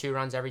less than 2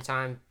 runs every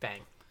time,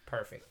 bang,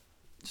 perfect.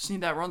 Just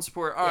need that run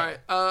support. All right,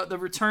 the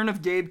return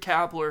of Gabe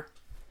Kapler.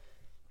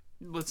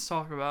 Let's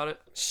talk about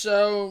it.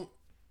 So,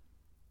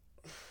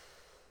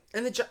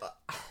 and the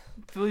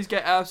Phillies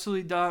get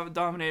absolutely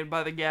dominated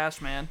by the gas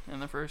man in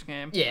the first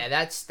game. Yeah,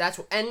 that's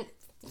and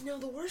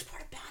the worst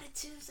part about it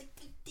too is like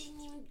they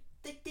didn't even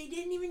They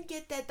didn't even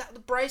get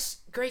that. Bryce,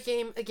 great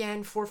game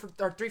again, 3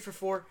 for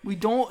 4. We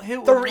don't hit.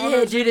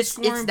 Yeah, dude,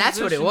 that's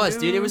what it was,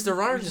 dude. It was the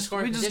runners in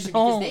scoring position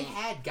because they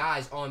had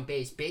guys on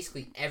base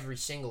basically every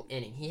single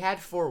inning. He had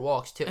 4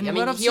 walks too. And I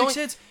mean,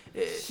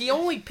 he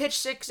only pitched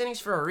 6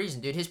 innings for a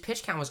reason, dude. His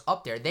pitch count was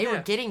up there. They were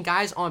getting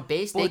guys on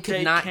base. They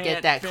could not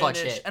get that clutch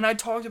hit. And I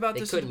talked about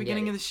this at the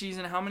beginning of the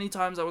season. How many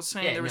times I was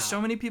saying there were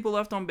so many people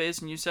left on base,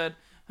 and you said.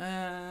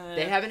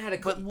 They haven't had a.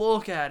 But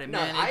look at it,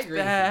 man. It's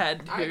bad,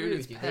 dude. I agree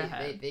with you.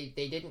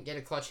 They didn't get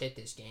a clutch hit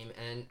this game,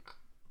 and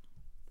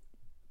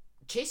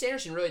Chase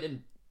Anderson really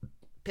didn't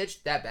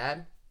pitch that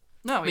bad.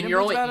 No, he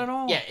didn't pitch bad at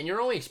all. Yeah, and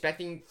you're only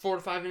expecting 4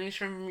 to 5 innings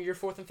from your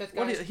 4th and 5th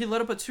guys. He let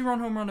up a 2-run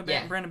home run to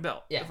Brandon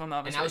Belt. Yeah, if I'm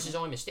not mistaken. And that was his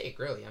only mistake,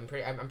 really. I'm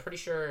pretty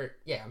sure.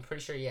 Yeah,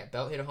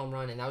 Belt hit a home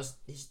run, and that was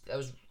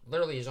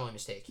literally his only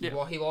mistake. He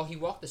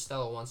walked the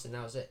Stella once, and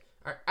that was it.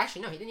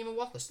 Actually, no, he didn't even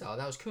walk Listella.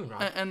 That was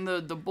Coonrod. And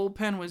the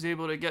bullpen was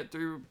able to get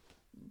through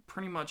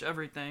pretty much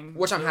everything.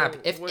 Which I'm happy.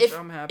 If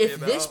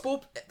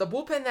the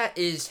bullpen that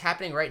is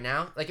happening right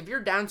now, like if you're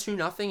down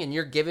 2-0 and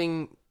you're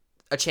giving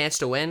a chance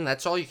to win,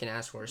 that's all you can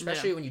ask for.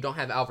 Especially when you don't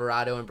have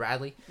Alvarado and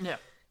Bradley. Yeah.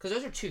 Because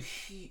those are two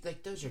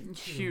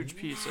huge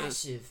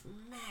pieces.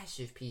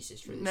 Massive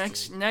pieces for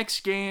this team. Next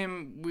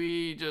game,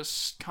 we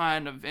just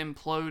kind of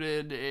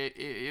imploded.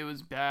 It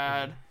was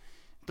bad.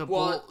 The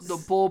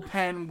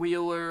bullpen,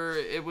 Wheeler,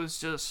 it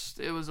was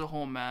a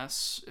whole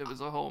mess.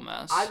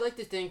 I'd like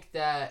to think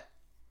that,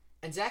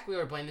 and Zach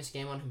Wheeler blamed this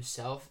game on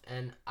himself,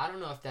 and I don't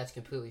know if that's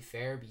completely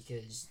fair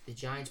because the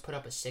Giants put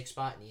up a 6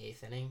 spot in the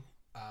 8th inning,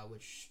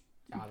 which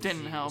obviously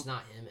didn't help. Was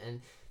not him,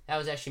 and that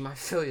was actually my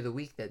Philly of the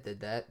week that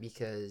did that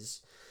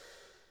because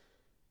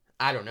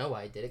I don't know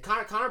why he did it.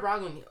 Connor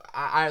Brogdon,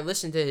 I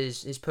listened to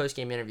his post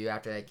game interview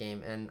after that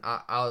game, and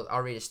I'll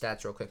read his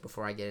stats real quick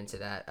before I get into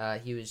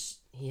that.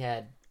 He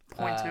had.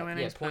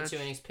 0.2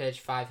 innings pitched,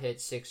 5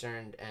 hits, 6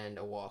 earned, and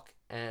a walk.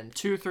 And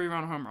 2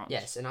 3-run home runs.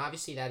 Yes, and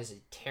obviously that is a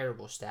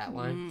terrible stat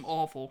line.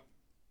 Awful.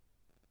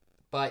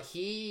 But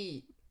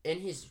he, in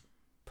his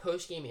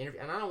post-game interview,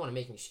 and I don't want to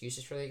make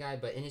excuses for the guy,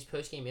 but in his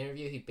post-game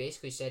interview, he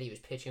basically said he was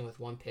pitching with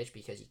 1 pitch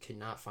because he could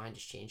not find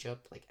his changeup,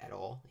 like, at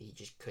all. He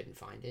just couldn't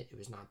find it. It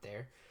was not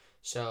there.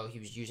 So he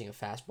was using a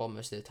fastball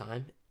most of the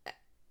time.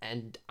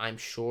 And I'm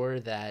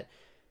sure that...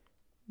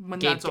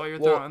 that's all you're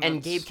throwing.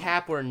 And Gabe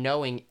Kapler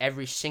knowing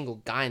every single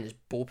guy in this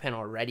bullpen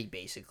already,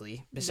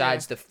 basically,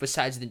 besides the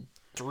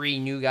 3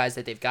 new guys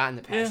that they've gotten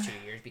the past 2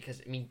 years.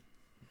 Because I mean,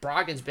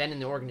 Brogdon's been in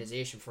the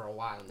organization for a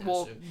while now.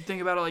 Well,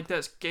 think about it like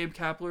this: Gabe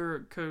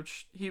Kapler,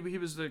 coach, he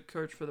was the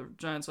coach for the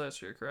Giants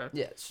last year, correct?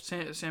 Yes.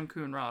 Sam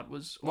Coonrod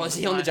was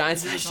he on the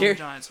Giants last year?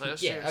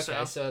 Yeah.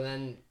 Okay. So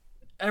then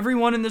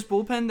everyone in this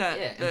bullpen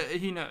that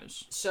he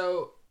knows.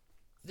 So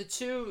the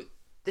two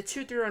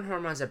 3-run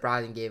home runs that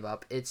Brogdon gave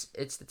up, it's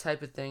the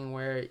type of thing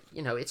where,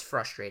 it's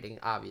frustrating,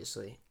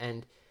 obviously.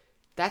 And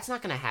that's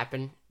not going to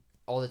happen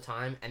all the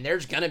time. And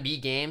there's going to be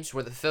games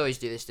where the Phillies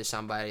do this to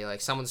somebody.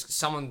 Like, they're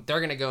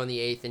going to go in the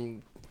 8th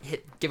and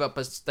give up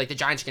the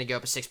Giants are going to give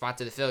up a 6 spot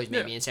to the Phillies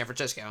maybe in San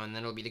Francisco, and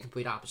then it'll be the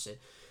complete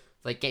opposite.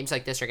 Like, games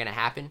like this are going to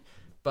happen.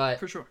 But,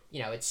 for sure,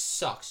 it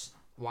sucks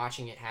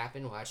watching it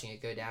happen, watching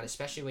it go down,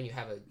 especially when you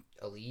have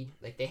a lead.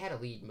 Like, they had a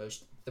lead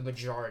the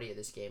majority of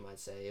this game, I'd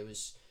say. It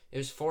was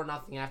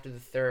 4-0 after the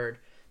 3rd.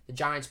 The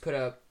Giants put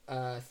up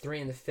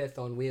 3 in the 5th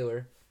on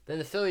Wheeler. Then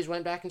the Phillies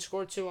went back and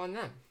scored 2 on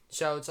them.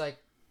 So it's like,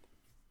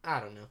 I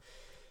don't know.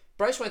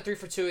 Bryce went 3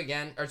 for 2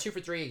 again, or 2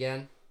 for 3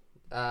 again.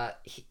 I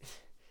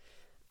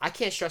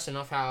can't stress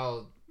enough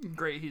how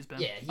great he's been.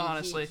 Yeah,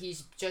 honestly,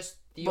 he's just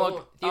the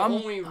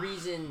only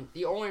reason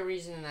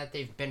that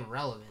they've been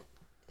relevant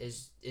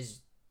is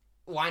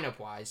lineup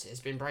wise has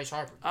been Bryce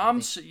Harper.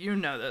 You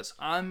know this.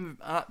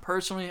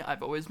 Personally,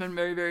 I've always been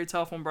very, very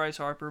tough on Bryce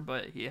Harper,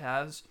 but he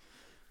has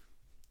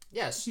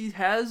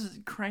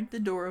cranked the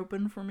door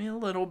open for me a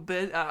little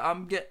bit.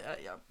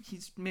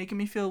 He's making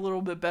me feel a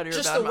little bit better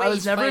just about him. I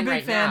was never a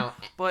big fan, now.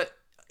 But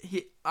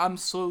I'm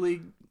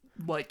slowly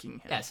liking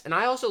him. Yes, and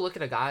I also look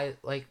at a guy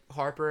like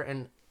Harper,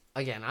 and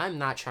again, I'm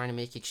not trying to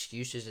make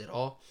excuses at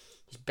all.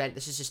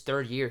 This is his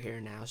 3rd year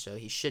here now, so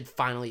he should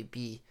finally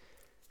be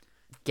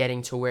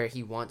getting to where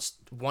he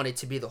wanted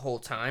to be the whole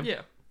time.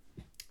 Yeah.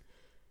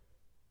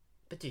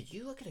 But dude,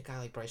 you look at a guy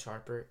like Bryce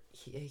Harper.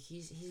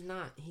 He's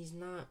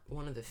not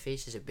one of the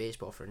faces of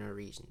baseball for no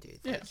reason, dude.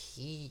 Yeah. Like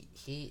he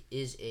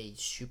is a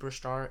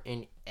superstar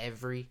in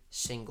every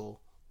single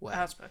way.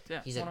 Aspect.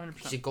 Yeah. He's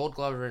a Gold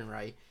Glover in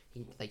right.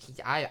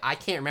 I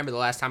can't remember the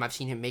last time I've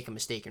seen him make a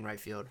mistake in right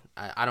field.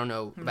 I don't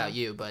know about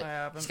you,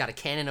 but he's got a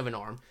cannon of an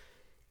arm.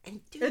 And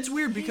dude, it's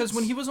weird because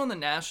when he was on the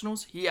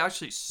Nationals, he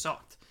actually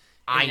sucked.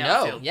 I know.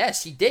 Outfield.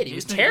 Yes, he did. He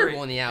was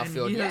terrible in the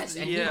outfield.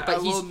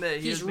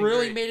 He's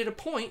really made it a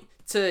point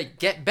to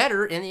get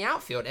better in the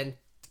outfield, and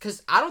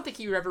because I don't think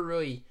he ever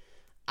really.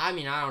 I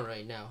mean, I don't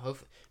really know.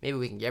 Hopefully, maybe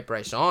we can get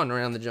Bryce on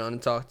around the John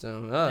and talk to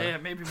him. Yeah,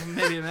 maybe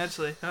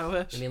eventually. I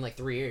wish. I mean, like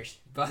 3 years,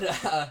 but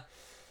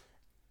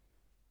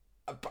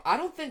I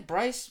don't think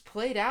Bryce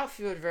played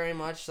outfield very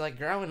much, like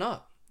growing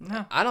up.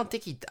 No. I don't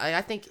think he.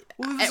 I think.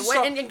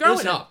 Well, and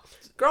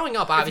growing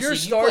up,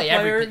 obviously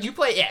you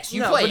play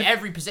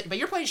every position, but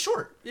you're playing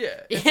short.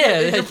 Yeah.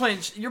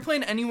 You're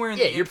playing anywhere in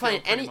the you're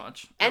playing pretty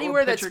much.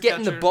 Anywhere that's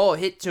getting the ball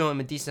hit to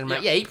him a decent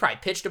amount. Yeah. Yeah, he probably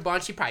pitched a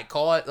bunch. He probably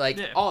caught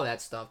all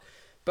that stuff.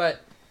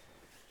 But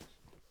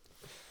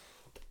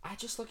I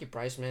just look at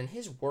Bryce, man.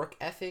 His work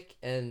ethic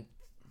and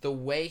the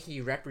way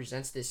he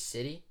represents this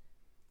city,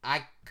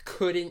 I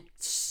couldn't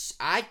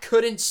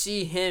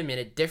see him in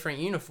a different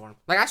uniform.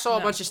 Like, I saw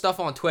a bunch of stuff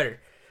on Twitter,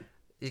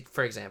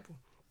 for example.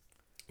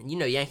 And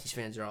Yankees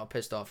fans are all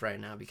pissed off right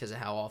now because of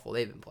how awful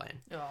they've been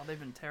playing. Oh, they've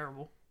been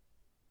terrible.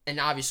 And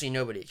obviously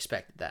nobody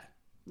expected that.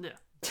 Yeah.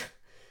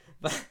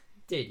 But,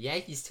 dude,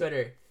 Yankees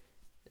Twitter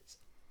is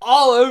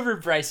all over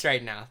Bryce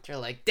right now. They're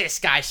like, this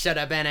guy should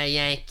have been a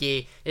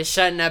Yankee. It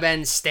shouldn't have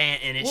been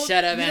Stanton. It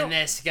should have been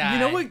this guy.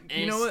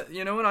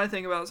 You know what I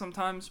think about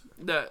sometimes?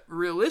 That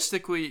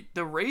realistically,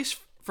 the race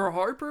for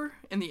Harper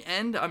in the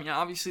end, I mean,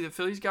 obviously the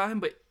Phillies got him,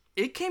 but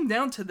it came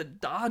down to the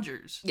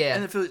Dodgers. Yeah.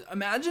 And the Phillies.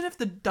 Imagine if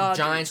the Dodgers...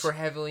 Giants were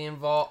heavily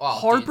involved. Oh,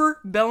 Harper,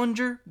 dude.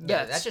 Bellinger, Betts.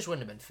 Yeah, that just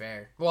wouldn't have been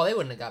fair. Well, they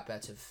wouldn't have got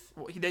Betts if...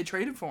 Well, they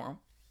traded for him.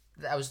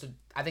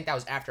 I think that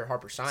was after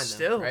Harper signed them,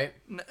 still, right?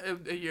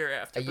 A year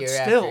after.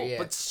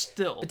 But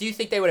still. But do you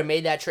think they would have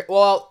made that trade?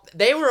 Well,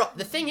 they were...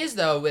 The thing is,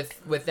 though,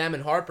 with them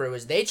and Harper,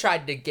 was they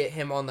tried to get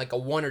him on, like, a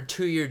 1 or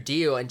 2 year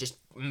deal and just...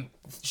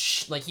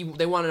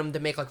 they wanted him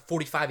to make, like,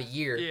 $45 a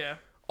year. Yeah.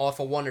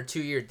 Off a 1 or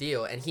 2 year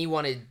deal, and he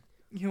wanted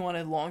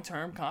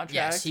long-term contracts.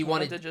 Yes, he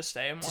wanted to just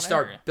stay in one to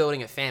start area.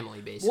 Building a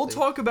family, basically. We'll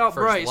talk about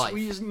Bryce.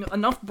 We use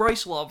enough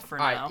Bryce love for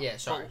now. Yeah,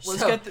 sorry.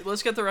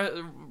 Let's get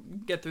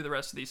through the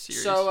rest of these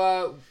series.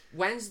 So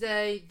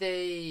Wednesday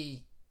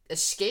they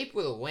escaped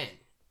with a win.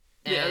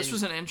 Yeah, this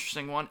was an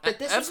interesting one. But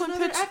this was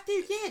another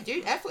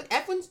dude.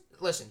 Eflin's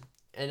listen,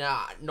 and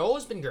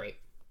Nola's been great.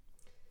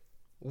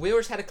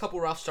 Wheeler's had a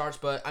couple rough starts,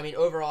 but I mean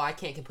overall I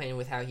can't complain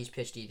with how he's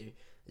pitched either.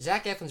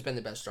 Zach Eflin's been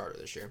the best starter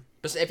this year.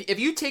 But if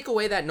you take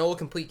away that Nola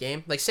complete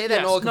game, like say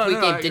that Nola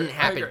complete game didn't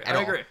happen at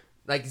all.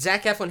 Like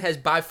Zach Eflin has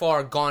by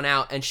far gone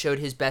out and showed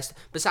his best.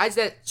 Besides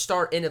that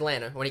start in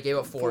Atlanta when he gave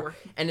up 4.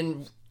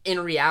 And in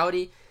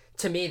reality,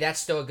 to me, that's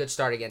still a good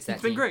start against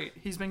that team.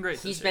 He's been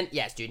great.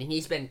 Yes, dude, and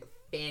he's been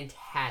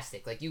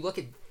fantastic. Like you look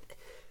at,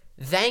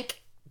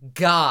 thank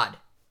God,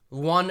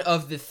 one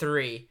of the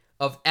 3.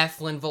 Of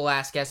Eflin,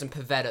 Velasquez, and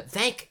Pivetta.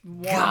 Thank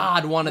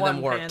God one of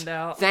them worked.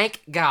 Thank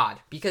God.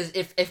 Because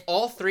if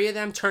all 3 of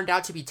them turned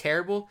out to be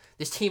terrible,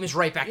 this team is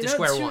right back to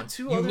square one.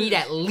 You need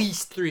at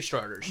least 3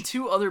 starters.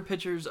 2 other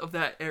pitchers of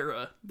that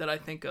era that I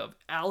think of.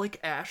 Alec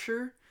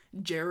Asher,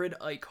 Jared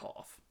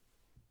Eichhoff.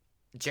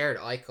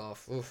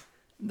 Oof.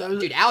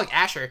 Dude, Alec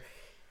Asher...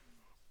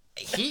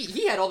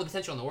 He had all the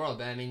potential in the world,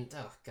 but I mean,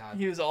 oh god,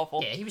 he was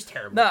awful. Yeah, he was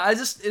terrible. No,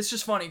 it's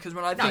just funny because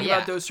when I think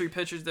about those 3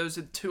 pitchers, those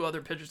are 2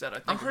 other pitchers that I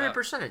think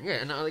 100%. Yeah,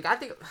 and I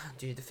think,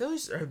 dude, the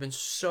Phillies have been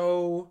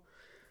so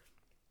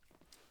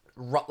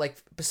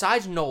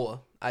besides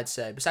Nola, I'd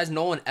say besides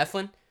Nola and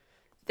Eflin,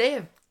 they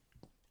have.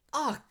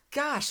 Oh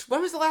gosh,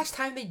 when was the last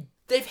time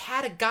they've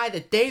had a guy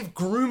that they've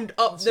groomed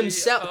up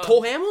themselves?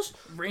 Cole Hamels?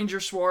 Ranger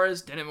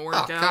Suarez didn't work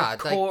out. God,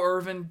 Cole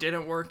Irvin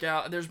didn't work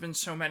out. There's been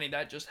so many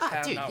that just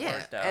have not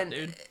worked out,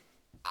 dude.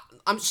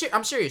 I'm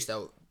serious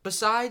though.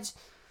 Besides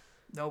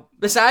Nope.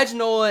 Besides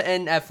Nola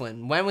and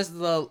Eflin, when was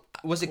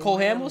it Cole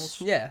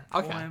Hamels? Yeah.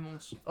 Okay. Cole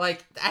Hamels.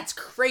 Like, that's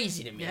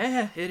crazy to me.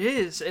 Yeah, it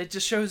is. It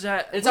just shows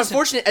that it's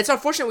unfortunate. It's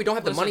unfortunate we don't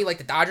have the money like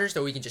the Dodgers,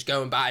 so we can just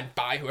go and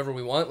buy whoever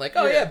we want. Like,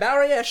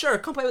 Bauer, yeah, sure,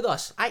 come play with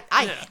us.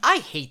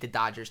 I hate the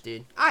Dodgers,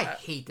 dude. I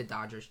hate the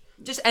Dodgers.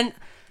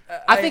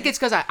 I think it's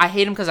because I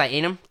hate them because I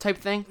ain't them type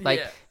thing.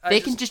 Like,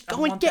 they can just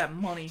go and get that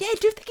money. Yeah,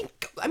 dude, they can.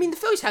 I mean, the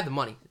Phillies have the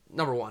money.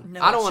 Number one,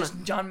 no, I don't want to.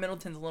 John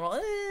Middleton's a little.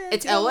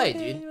 It's LA,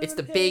 dude. It's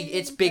the big.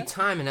 It's big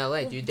time in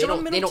LA, dude. They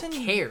don't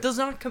care. Does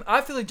not.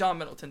 I feel like John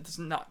Middleton does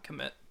not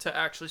commit to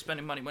actually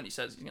spending money when he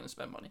says he's going to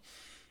spend money.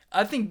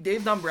 I think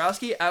Dave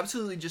Dombrowski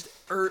absolutely just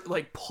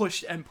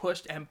pushed and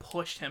pushed and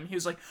pushed him. He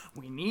was like,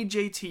 "We need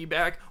JT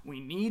back. We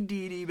need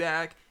Didi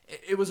back."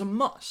 It was a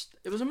must.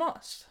 It was a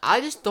must.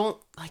 I just don't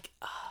like.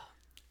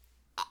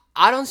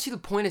 I don't see the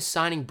point of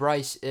signing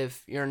Bryce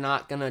if you're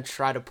not going to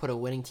try to put a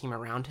winning team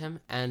around him.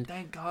 And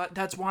thank God.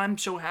 That's why I'm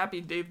so happy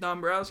Dave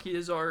Dombrowski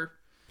is our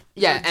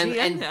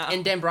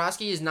and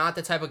Dombrowski is not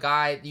the type of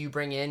guy you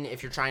bring in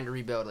if you're trying to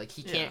rebuild. Like,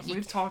 he can't.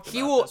 We've talked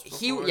about this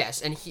before.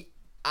 Yes, and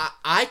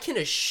I can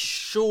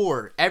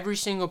assure every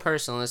single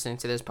person listening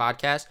to this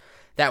podcast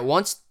that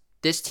once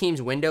this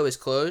team's window is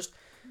closed,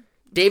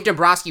 Dave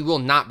Dombrowski will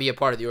not be a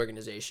part of the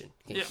organization.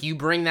 Yeah. You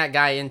bring that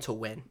guy in to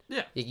win.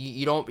 Yeah.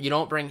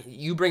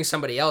 You bring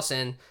somebody else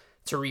in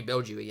to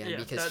rebuild you again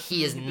because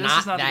he is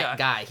not that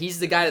guy. He's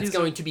the guy that's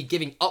going to be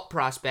giving up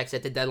prospects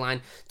at the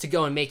deadline to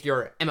go and make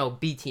your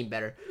MLB team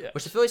better,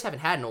 which the Phillies haven't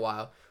had in a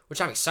while, which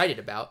I'm excited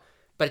about.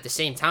 But at the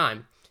same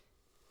time,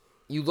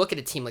 you look at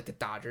a team like the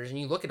Dodgers and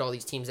you look at all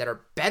these teams that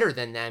are better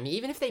than them.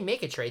 Even if they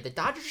make a trade, the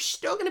Dodgers are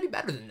still going to be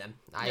better than them.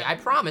 I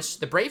promise.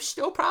 The Braves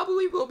still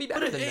probably will be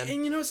better than them.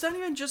 And it's not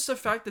even just the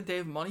fact that they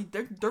have money.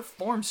 Their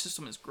farm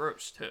system is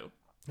gross too.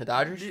 The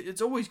Dodgers?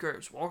 It's always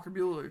Gross. Walker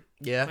Buehler.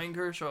 Yeah. Clayton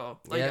Kershaw.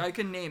 Like, I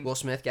can name... Will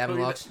Smith, Gavin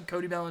Lux.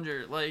 Cody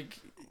Bellinger. Like...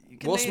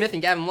 Will Smith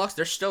and Gavin Lux,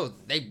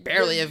 they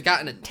barely have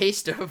gotten a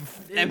taste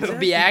of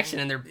MLB action,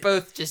 and they're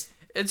both just...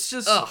 It's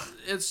just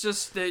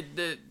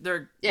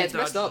they're it's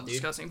messed up, dude.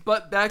 Disgusting.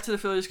 But back to the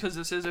Phillies, because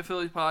this is a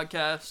Phillies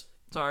podcast.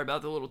 Sorry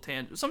about the little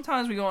tangent.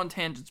 Sometimes we go on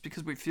tangents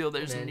because we feel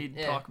there's a need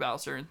to talk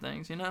about certain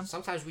things, you know?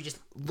 Sometimes we just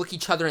look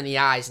each other in the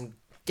eyes and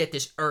get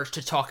this urge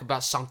to talk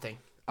about something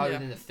other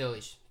than the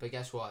Phillies. But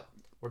guess what?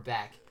 We're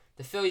back.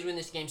 The Phillies win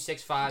this game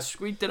 6-5.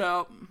 Squeaked it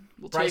out.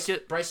 We'll take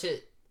it. Bryce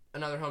hit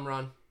another home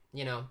run.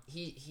 You know,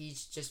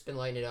 he's just been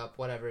lighting it up.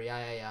 Whatever.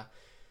 Yeah.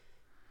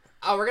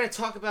 Oh, we're gonna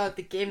talk about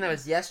the game that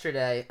was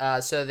yesterday.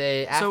 First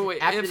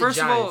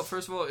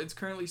of all, it's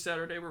currently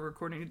Saturday. We're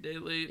recording a day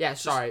late. Yeah,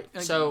 sorry.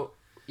 So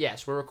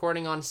yes, we're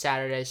recording on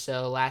Saturday.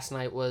 So last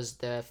night was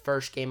the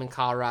first game in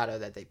Colorado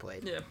that they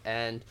played. Yeah.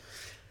 And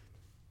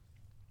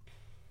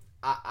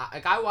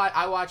I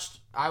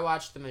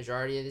watched the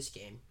majority of this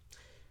game.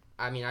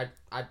 I mean,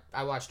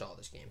 I watched all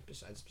this game.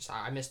 Besides,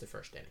 I missed the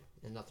first inning,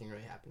 and nothing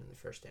really happened in the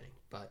first inning.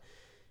 But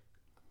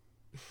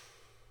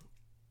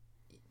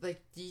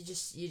like you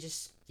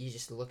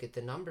just look at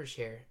the numbers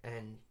here,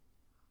 and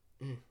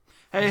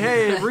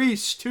hey,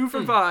 Reese 2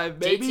 for 5,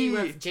 baby.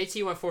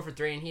 JT went 4 for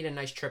 3, and he had a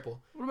nice triple.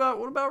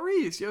 What about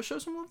Reese? Yo, show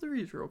some love to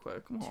Reese real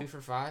quick. Come on. 2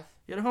 for 5.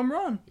 He had a home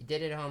run. He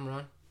did hit a home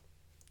run.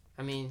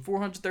 I mean,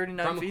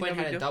 439 feet. McQuinn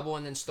had a double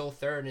and then stole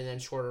third and then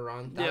scored a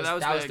run. That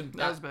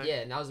was big.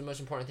 Yeah, and that was the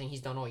most important thing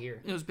he's done all year.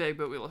 It was big,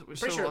 but we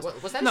pretty sure.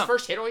 Was that his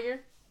first hit all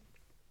year?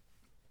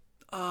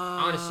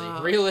 Honestly,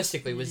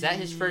 realistically, was that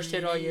his first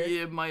hit all year?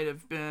 It might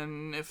have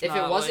been. If it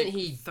wasn't,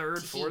 he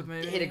third, fourth,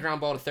 maybe hit a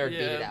ground ball to third, beat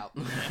it out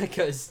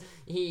because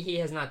he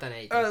has not done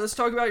anything. All right, let's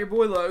talk about your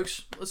boy,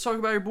 Lokes. Let's talk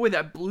about your boy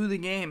that blew the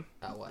game.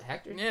 What,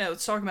 Hector? Yeah,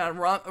 let's talk about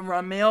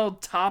Raimel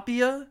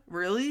Tapia.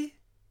 Really?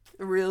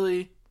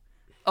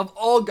 Of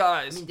all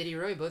guys. I mean, did he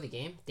really blow the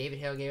game? David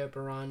Hale gave up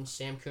a run.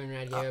 Sam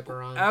Coonrad gave up a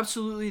run.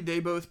 Absolutely, they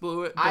both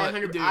blew it. The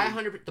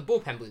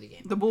bullpen blew the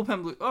game. The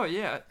bullpen blew. Oh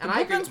yeah, the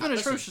bullpen's been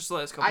atrocious the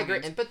last couple. I agree,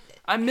 games. But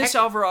I miss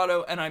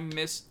Alvarado and I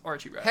miss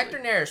Archie Bradley. Hector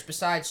Neris,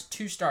 besides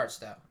 2 starts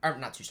though, or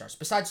not 2 starts,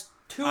 besides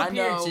 2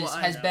 appearances,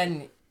 has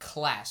been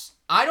class.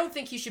 I don't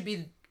think he should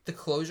be the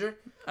closer.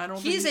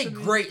 He's a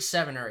great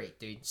 7 or 8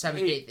 dude.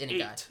 7th, 8th inning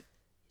guy.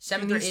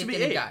 7th or 8th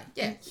inning guy.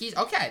 Yeah, he's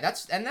okay.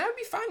 That would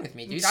be fine with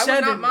me, dude. I would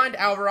not mind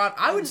Alvarado.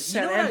 I would.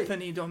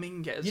 Anthony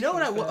Dominguez. You know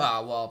what I would?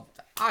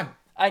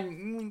 I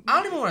don't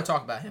even want to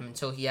talk about him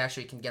until he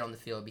actually can get on the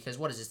field because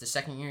what is this? The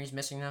second year he's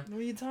missing now?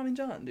 Well, you Tommy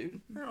John, dude.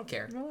 I don't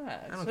care.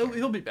 Relax.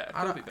 He'll be back.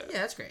 Yeah,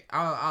 that's great.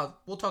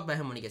 We'll talk about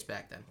him when he gets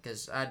back then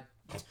because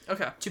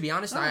Okay. To be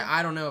honest,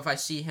 I don't know if I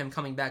see him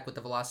coming back with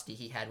the velocity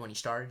he had when he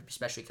started,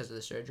 especially because of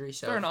the surgery.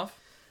 So fair enough.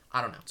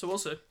 I don't know. So we'll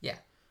see. Yeah,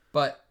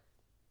 but.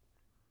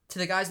 To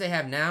the guys they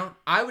have now,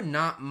 I would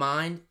not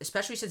mind,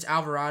 especially since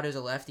Alvarado's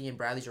a lefty and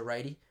Bradley's a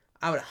righty,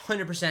 I would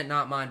 100%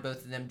 not mind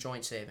both of them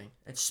joint saving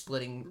and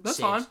splitting That's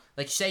saves. fine.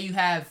 Like, say you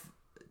have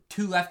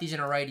 2 lefties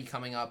and a righty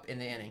coming up in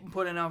the inning.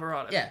 Put in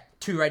Alvarado. Yeah,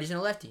 2 righties and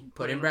a lefty.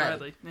 Put in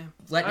Bradley. Yeah.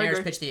 Let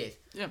Neris pitch the 8th.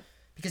 Yeah.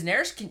 Because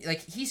Neris can,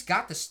 he's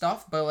got the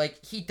stuff, but,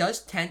 he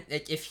does tend,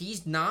 if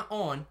he's not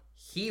on,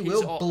 he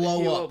will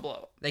blow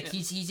up.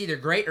 He's either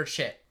great or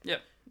shit. Yeah,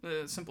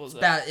 simple as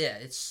that.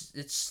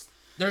 It's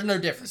there's no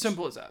difference.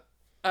 Simple as that.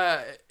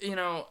 One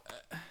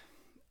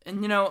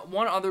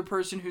other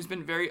person who's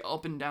been very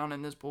up and down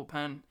in this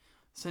bullpen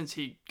since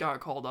he got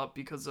called up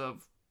because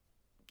of,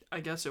 I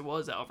guess it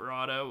was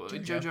Alvarado,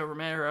 Jojo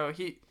Romero.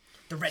 The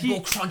Red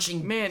Bull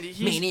crunching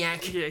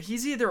maniac. Yeah,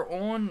 he's either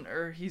on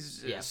or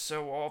he's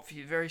so off.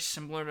 He's very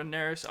similar to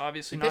Neris.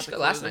 Obviously, he pitched good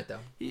last night though.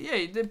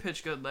 He did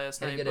pitch good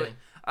last night. But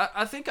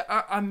I think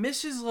I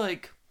miss his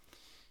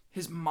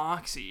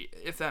moxie,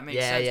 if that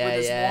makes sense, with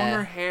his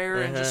longer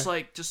hair and just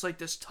like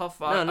this tough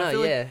vibe. I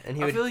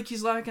feel like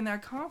he's lacking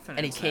that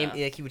confidence. And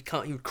he would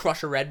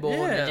crush a Red Bull.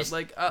 Yeah, and just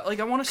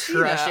I want to see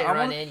crush that. it and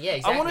run in. Yeah,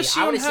 exactly. I want to see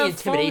him have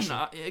intimidation.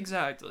 Fun.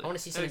 Exactly. I want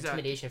to see some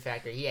intimidation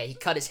factor. Yeah, he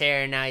cut his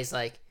hair and now he's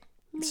like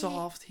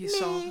soft. He's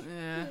soft.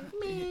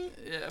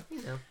 Yeah.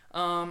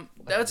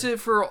 That's it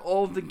for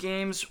all the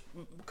games.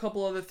 A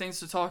couple other things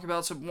to talk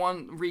about. So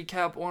one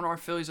recap on our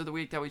Phillies of the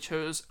week that we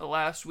chose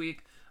last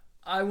week.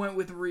 I went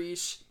with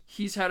Reese.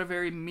 He's had a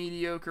very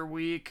mediocre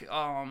week.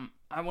 I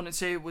wouldn't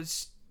say it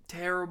was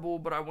terrible,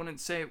 but I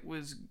wouldn't say it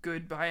was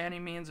good by any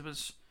means. It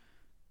was.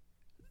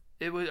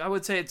 I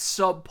would say it's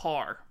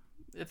subpar,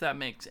 if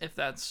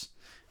that's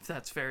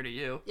fair to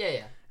you.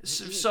 Yeah.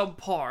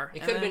 Subpar.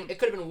 It could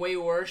have been way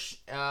worse.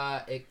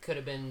 It could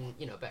have been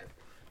better.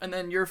 And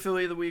then your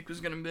Philly of the week was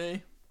gonna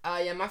be.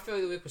 My Philly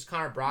of the week was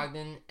Connor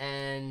Brogdon,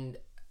 and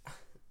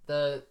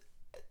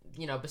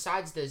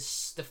besides the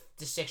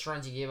 6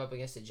 runs he gave up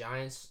against the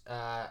Giants,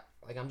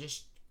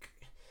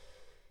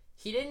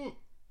 he didn't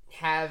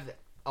have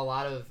a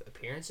lot of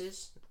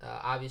appearances.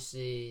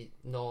 Obviously,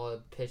 Nola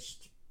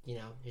pitched,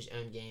 his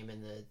own game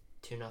in the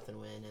 2-0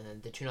 win, and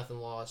then the 2-0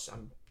 loss.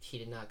 He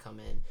did not come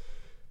in.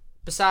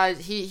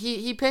 Besides,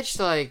 he pitched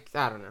I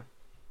don't know.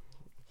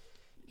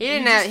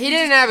 He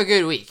didn't have a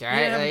good week, all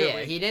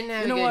right? He didn't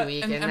have a good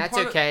week, and that's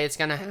okay. It's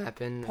gonna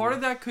happen. Part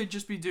of that could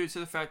just be due to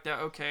the fact that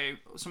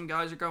some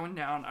guys are going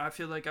down. I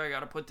feel like I got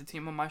to put the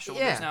team on my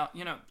shoulders now.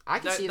 I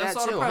can see that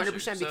too,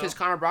 100%, because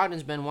Connor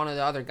Brogdon's been one of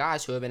the other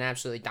guys who have been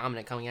absolutely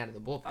dominant coming out of the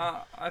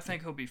bullpen. I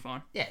think he'll be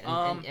fine.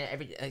 Yeah,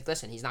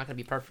 listen, he's not gonna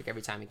be perfect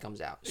every time he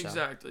comes out. So.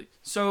 Exactly.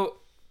 So.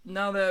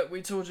 Now that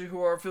we told you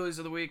who our Phillies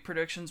of the Week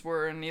predictions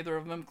were and neither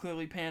of them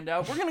clearly panned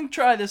out, we're going to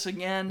try this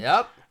again.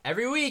 Yep,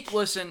 every week.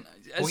 Listen.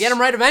 We'll get him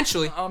right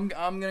eventually. I'm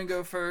going to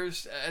go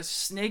first. As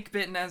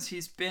snake-bitten as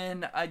he's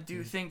been, I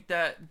do think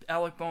that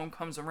Alec Bohm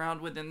comes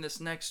around within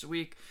this next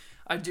week.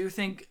 I do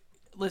think,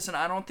 listen,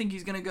 I don't think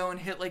he's going to go and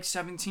hit like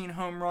 17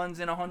 home runs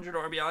and 100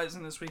 RBIs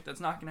in this week.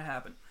 That's not going to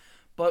happen.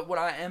 But what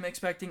I am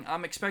expecting,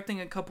 I'm expecting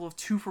a couple of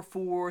 2 for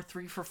 4,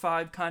 3 for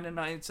 5 kind of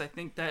nights. I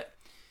think that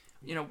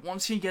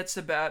once he gets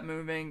the bat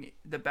moving,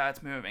 the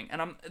bat's moving.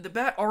 And the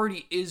bat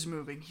already is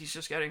moving. He's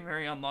just getting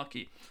very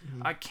unlucky.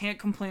 Mm-hmm. I can't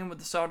complain with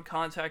the solid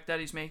contact that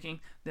he's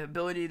making. The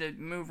ability to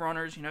move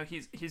runners.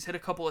 He's hit a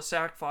couple of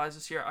sac flies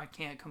this year. I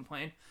can't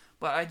complain.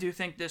 But I do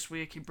think this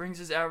week he brings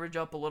his average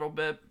up a little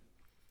bit.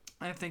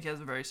 I think he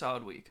has a very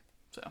solid week.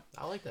 So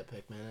I like that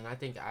pick, man. And I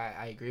think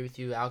I agree with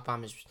you. Alec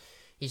Bohm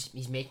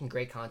he's making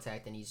great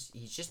contact, and he's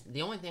just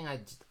the only thing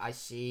I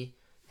see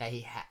that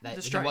he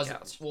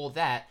wasn't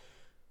that.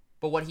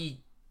 But what he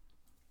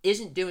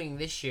isn't doing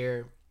this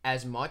year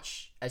as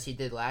much as he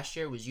did last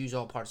year was use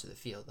all parts of the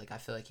field. Like, I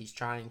feel like he's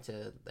trying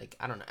to,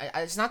 I don't know.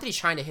 It's not that he's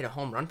trying to hit a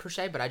home run per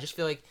se, but I just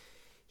feel like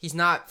he's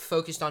not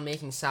focused on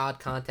making solid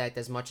contact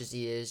as much as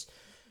he is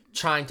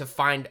trying to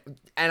find.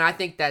 And I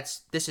think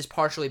this is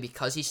partially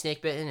because he's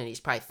snake bitten and he's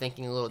probably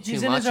thinking a little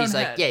too much. He's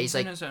like,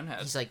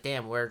 he's like,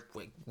 damn,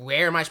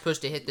 where am I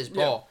supposed to hit this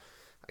ball?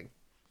 Like,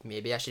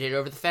 maybe I should hit it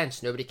over the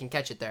fence. Nobody can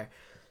catch it there.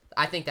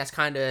 I think that's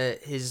kind of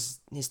his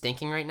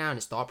thinking right now and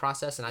his thought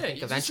process, and I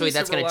think eventually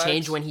that's going to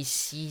change when he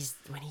sees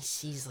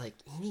like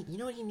you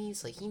know what he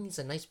needs? Like, he needs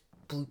a nice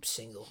bloop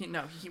single.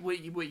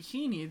 What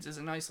he needs is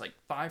a nice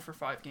 5 for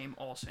 5 game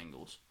all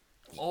singles.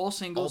 All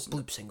singles. All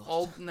bloop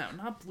singles.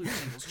 Not bloop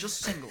singles,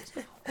 just singles.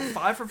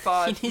 5 for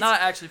 5. Not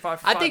actually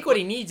 5 for 5. I think what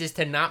he needs is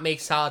to not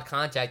make solid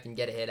contact and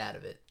get a hit out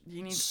of it.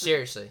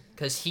 Seriously,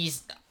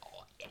 because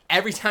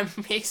every time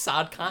he makes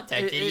solid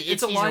contact,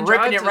 he's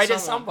ripping it right at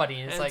somebody,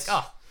 and it's like,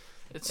 oh.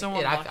 It's so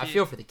unlucky. I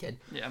feel for the kid.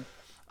 Yeah,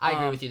 I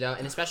agree with you though,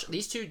 and especially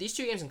these two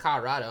games in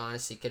Colorado,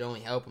 honestly, could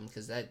only help him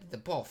because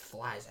the ball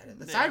flies at it.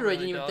 The side really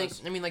didn't even think.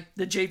 I mean,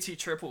 the JT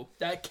triple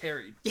that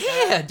carried.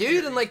 Yeah,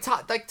 dude, and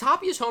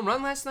Tapia's home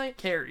run last night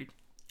carried.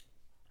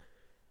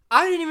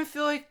 I didn't even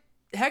feel like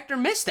Hector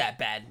missed that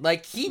bad.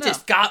 Like, he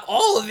just got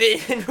all of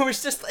it, and it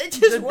just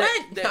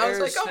went. I was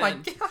like, oh my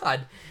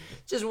god.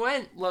 Just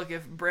went. Look,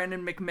 if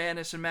Brandon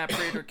McManus and Matt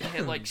Prater can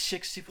hit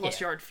 60+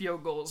 yard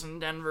field goals in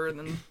Denver,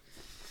 then.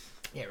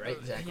 Yeah, right,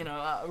 exactly.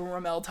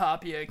 Ramel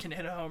Tapia can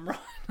hit a home run.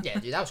 Yeah,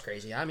 dude, that was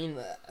crazy. I mean,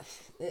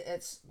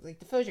 it's like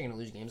the Phillies are going to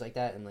lose games like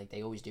that, and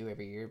they always do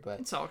every year. But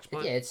it sucks.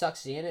 But yeah, it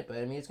sucks seeing it, but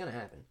I mean, it's going to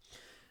happen.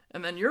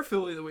 And then your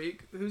Philly of the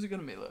week, who's it going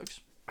to be, Luke?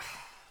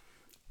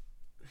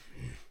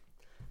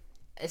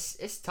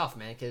 It's tough,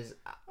 man, because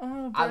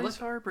Bryce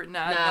Harper.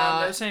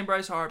 No, saying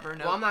Bryce Harper.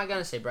 No. Well, I'm not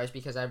going to say Bryce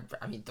because I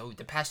mean,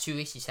 the past 2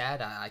 weeks he's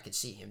had, I could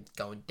see him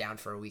going down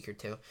for a week or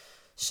two.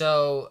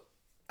 So,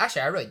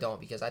 actually, I really don't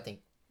because I think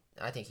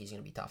he's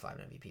going to be top 5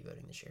 in MVP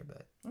voting this year,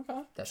 but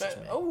that's just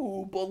me.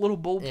 Oh, a little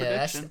bold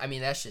prediction.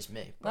 That's just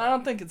me. I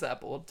don't think it's that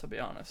bold, to be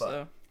honest.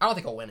 So. I don't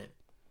think he'll win it,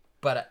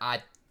 but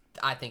I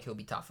think he'll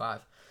be top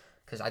 5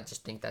 because I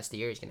just think that's the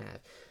year he's going to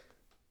have.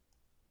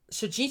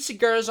 So, Jean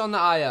Segura's on the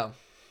IL,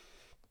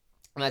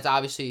 and that's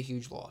obviously a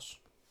huge loss.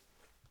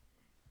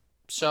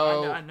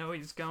 So I know what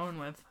he's going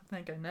with. I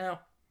think I know.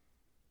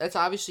 That's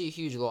obviously a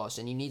huge loss,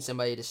 and you need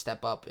somebody to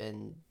step up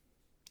and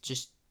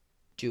just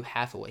do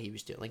half of what he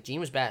was doing. Like, Gene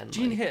was batting.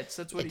 Gene hits.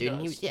 That's what he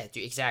does. Dude,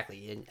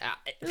 exactly. And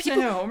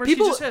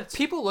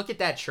people look at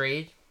that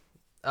trade,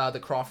 the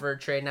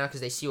Crawford trade now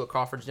because they see what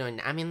Crawford's doing.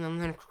 I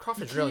mean,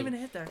 Crawford's really. Even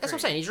hit that. That's what I'm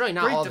saying. He's really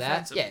not all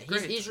that. Yeah,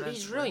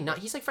 he's really not.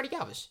 He's like Freddie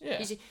Galvis.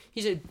 Yeah.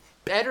 He's a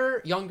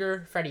better,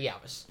 younger Freddie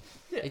Galvis.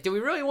 Yeah. Like, do we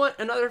really want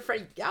another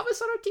Freddie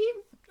Galvis on our team?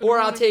 Or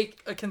I'll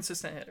take a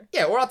consistent hitter.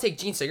 Yeah, or I'll take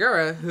Gene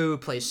Segura, who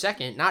plays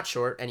second, not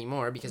short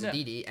anymore because of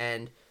Didi,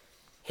 and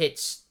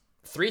hits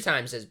 3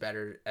 times as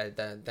better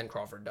than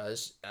Crawford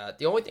does.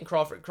 The only thing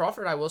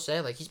Crawford, I will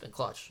say, he's been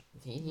clutch.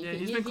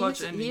 He's been clutch,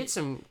 and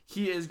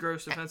he is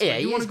gross defensively. Yeah,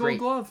 he won a Gold great.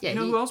 Glove. Yeah,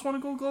 who else won a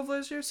Gold Glove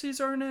last year?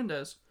 Cesar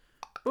Hernandez.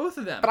 Both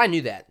of them. But I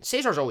knew that.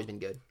 Cesar's always been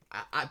good.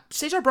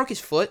 Cesar broke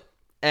his foot,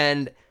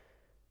 and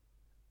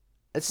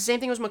it's the same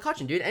thing with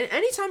McCutchen, dude. And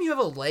anytime you have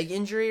a leg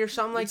injury or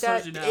something like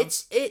that,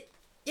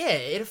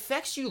 it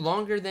affects you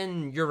longer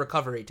than your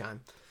recovery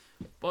time.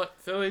 But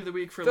Philly of the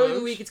week for Philly of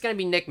the week, it's gonna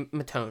be Nick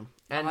Matone.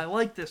 And I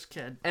like this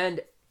kid.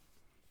 And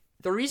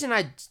the reason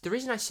I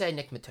say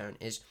Nick Matone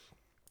is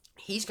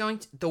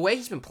the way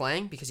he's been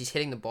playing, because he's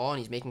hitting the ball and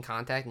he's making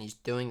contact and he's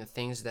doing the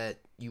things that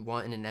you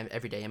want in an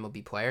everyday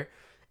MLB player,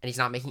 and he's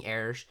not making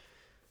errors.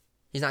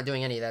 He's not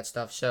doing any of that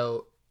stuff.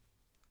 So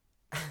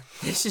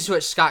this is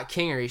what Scott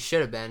Kingery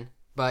should have been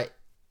but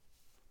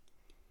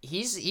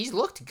he's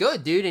looked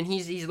good, dude, and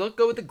he's looked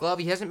good with the glove.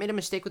 He hasn't made a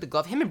mistake with the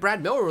glove. Him and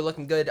Brad Miller were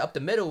looking good up the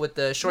middle with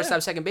the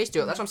shortstop second base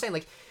duo. That's what I'm saying.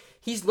 Like,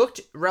 he's looked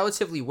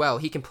relatively well.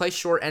 He can play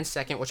short and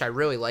second, which I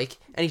really like,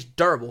 and he's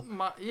durable.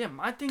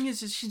 My thing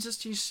is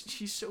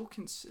he's so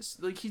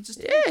consistent. Like, he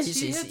just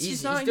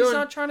he's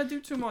not trying to do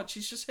too much.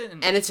 He's just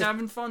hitting, and it's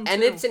having fun.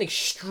 And too. It's an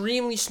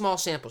extremely small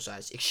sample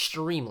size,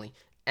 extremely,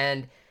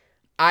 and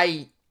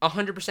I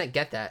 100%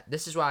 get that.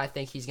 This is why I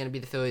think he's going to be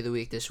the Philly of the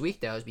week this week,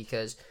 though, is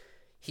because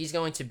he's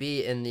going to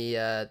be in the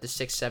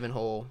 6-7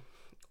 hole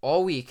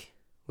all week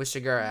with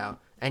Segura out,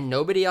 and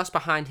nobody else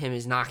behind him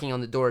is knocking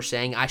on the door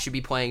saying, I should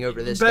be playing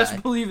over this Best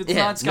guy. believe it's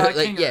not Scott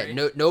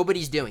Kingery.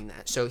 Nobody's doing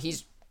that. So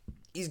he's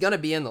going to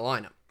be in the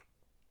lineup.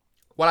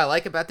 What I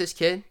like about this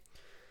kid,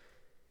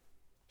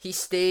 he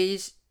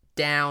stays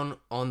down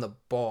on the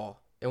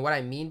ball. And what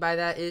I mean by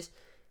that is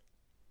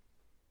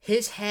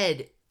his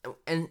head,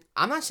 and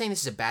I'm not saying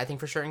this is a bad thing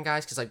for certain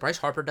guys, because like Bryce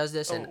Harper does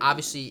this, and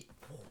obviously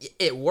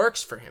it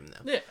works for him,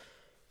 though. Yeah.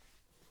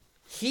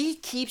 He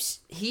keeps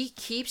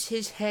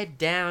his head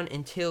down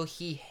until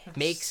he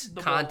makes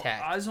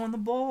contact. Eyes on the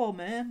ball,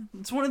 man.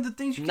 It's one of the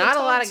things you get taught.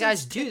 Not a lot of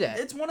guys do that.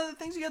 It's one of the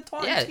things you get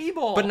taught in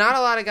T-ball. But not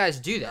a lot of guys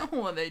do that.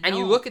 No, they don't. And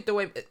you look at the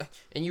way,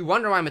 and you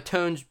wonder why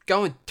Matone's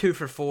going 2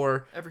 for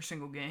 4 every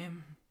single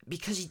game.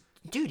 Because he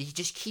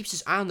just keeps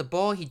his eye on the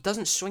ball. He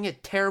doesn't swing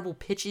at terrible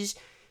pitches.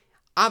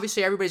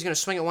 Obviously, everybody's going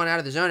to swing at one out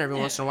of the zone every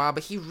once in a while,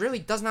 but he really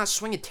does not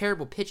swing at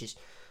terrible pitches.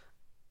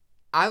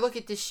 I look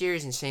at this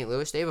series in St.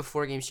 Louis. They have a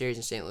 4-game series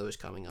in St. Louis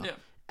coming up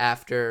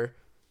after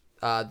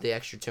the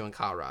extra 2 in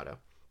Colorado.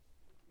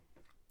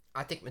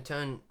 I think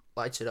Matone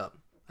lights it up.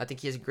 I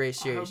think he has a great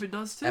series. I hope he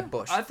does too. At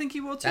Busch. I think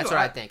he will too. That's what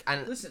I think.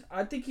 Listen,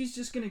 I think he's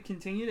just going to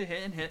continue to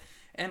hit and hit,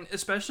 and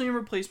especially in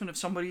replacement of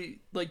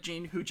somebody like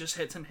Gene who just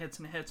hits and hits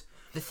and hits.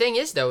 The thing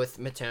is, though, with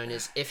Matone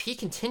is if he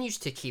continues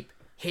to keep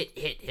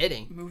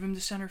hitting, move him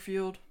to center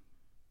field.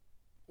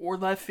 Or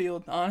left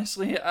field.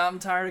 Honestly, I'm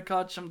tired of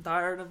Kutch. I'm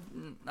tired of.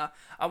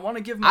 I want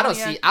to give. I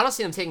don't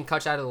see them taking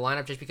Kutch out of the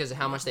lineup just because of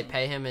how much they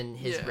pay him and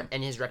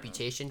his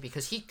reputation.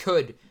 Because he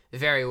could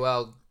very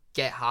well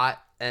get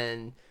hot,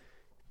 and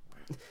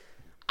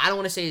I don't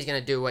want to say he's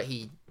gonna do what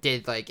he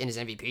did like in his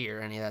MVP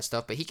or any of that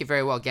stuff, but he could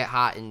very well get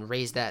hot and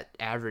raise that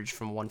average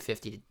from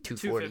 150 to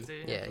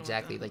 240. Yeah,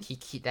 exactly. Like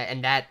he that,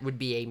 and that would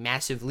be a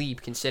massive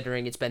leap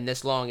considering it's been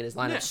this long and his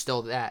lineup's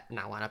still that.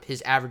 Not lineup.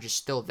 His average is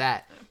still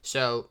that.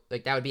 So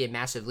like that would be a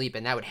massive leap,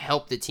 and that would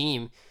help the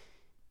team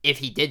if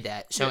he did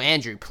that. So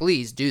Andrew,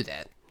 please do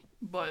that.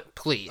 But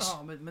please.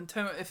 But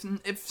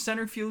if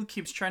center field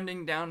keeps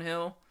trending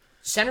downhill.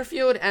 Center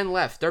field and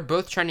left, they're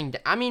both trending.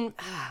 I mean,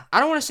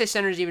 I don't want to say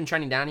center's even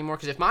trending down anymore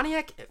because if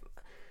Moniak.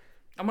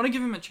 I'm gonna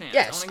give him a chance.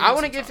 Yes, I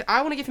want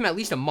to give him at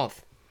least a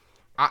month.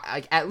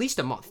 At least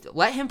a month.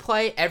 Let him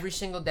play every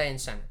single day in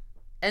center,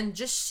 and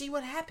just see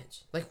what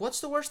happens. Like,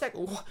 what's the worst that?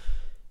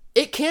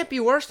 It can't be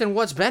worse than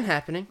what's been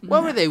happening.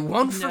 What were they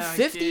 1 for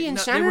 50 in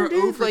center, they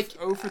were dude?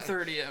 0 for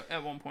 30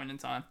 at one point in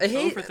time.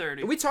 0 for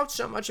 30. We talked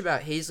so much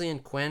about Hazley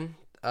and Quinn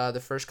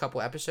the first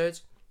couple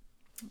episodes.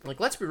 Like,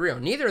 let's be real.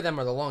 Neither of them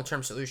are the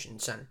long-term solution in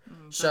center.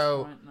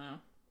 So.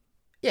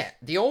 Yeah,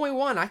 the only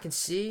one I can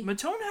see.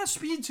 Matone has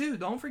speed too.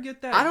 Don't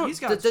forget that. I don't. He's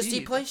got does speed.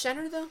 He play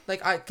center though?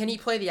 Like, can he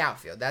play the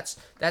outfield? That's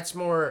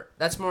more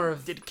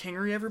of. Did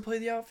Kingery ever play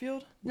the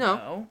outfield?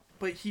 No.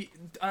 But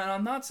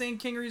I'm not saying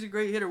Kingery's a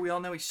great hitter. We all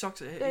know he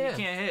sucks at hitting.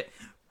 He can't hit.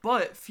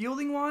 But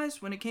fielding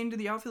wise, when it came to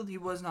the outfield, he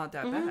was not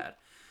that bad.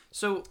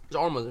 So his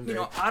arm wasn't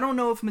very. I don't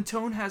know if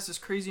Matone has this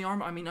crazy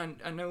arm. I mean,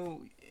 I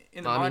know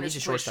in the minors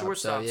he's he plays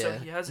shortstop, so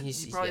he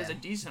probably has a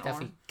decent arm.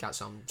 Definitely got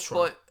some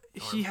short. But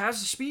he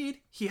has the speed.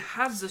 He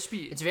has the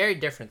speed. It's very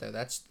different, though.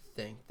 That's the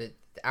thing. The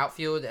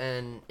outfield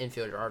and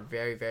infield are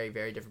very, very,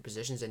 very different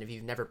positions. And if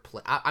you've never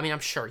played... I mean, I'm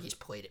sure he's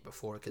played it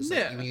before. Because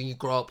when you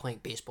grow up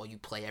playing baseball, you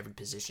play every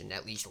position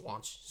at least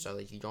once. So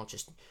like, you don't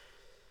just...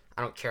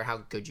 I don't care how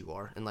good you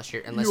are. Unless he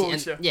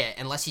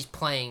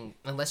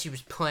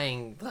was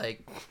playing,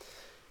 like,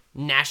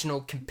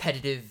 national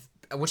competitive...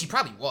 Which he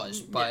probably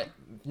was, but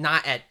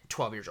not at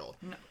 12 years old.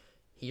 No.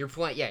 You're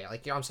playing... Yeah,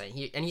 like, you know what I'm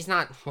saying? He's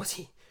not... What's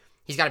he...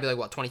 He's got to be like,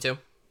 what, 22?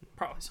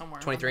 Probably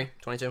somewhere. 23,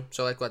 22.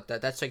 So, like, what?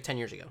 That's like 10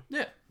 years ago.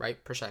 Yeah.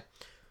 Right? Per se.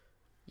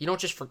 You don't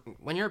just...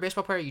 When you're a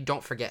baseball player, you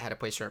don't forget how to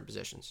play certain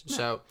positions. No.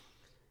 So,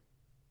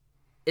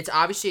 it's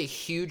obviously a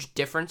huge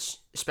difference,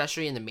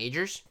 especially in the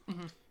majors.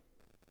 Mm-hmm.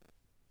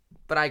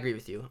 But I agree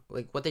with you.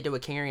 Like, what they did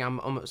with Kingery,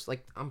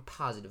 I'm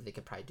positive they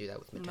could probably do that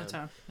with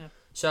Matone. Yeah.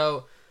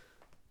 So,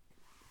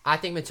 I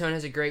think Matone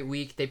has a great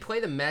week. They play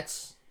the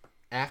Mets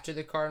after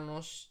the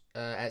Cardinals.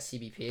 At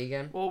CBP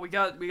again. Well, we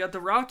got the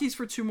Rockies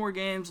for 2 more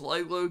games.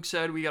 Like Luke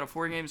said, we got a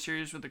 4-game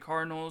series with the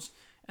Cardinals,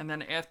 and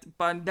then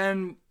by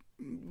then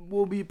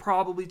we'll be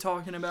probably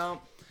talking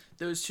about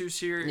those 2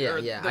 series.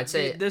 I'd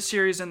say this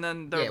series and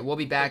then we'll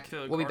be back.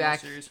 We'll be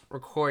back series.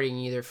 Recording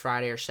either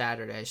Friday or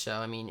Saturday. So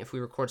I mean, if we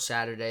record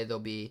Saturday, there'll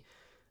be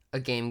a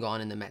game gone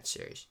in the Mets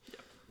series.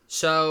 Yep.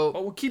 So,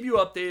 but we'll keep you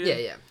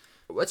updated. Yeah.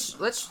 Let's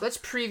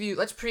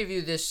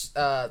preview this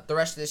the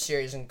rest of this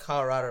series in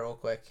Colorado real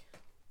quick.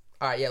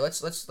 All right, yeah.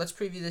 Let's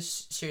preview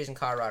this series in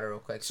Colorado real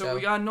quick. So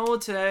we got Nola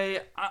today.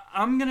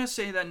 I'm gonna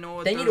say that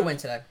Nola. They need to win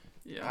today.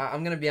 Yeah.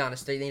 I'm gonna be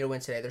honest. They need to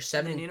win today. They're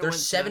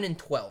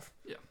 7-12.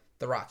 Yeah.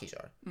 The Rockies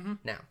are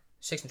now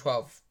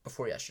 6-12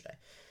 before yesterday.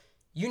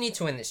 You need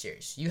to win this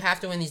series. You have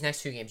to win these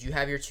next two games. You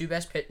have your two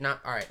best pitch. Not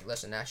all right.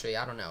 Listen, actually,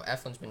 I don't know.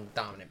 Eflin's been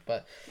dominant,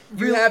 but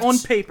you have on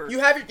paper. You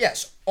have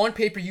on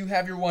paper. You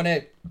have your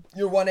 1A,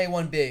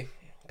 1B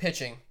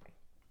pitching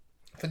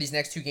for these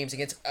next two games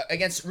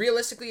against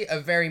realistically a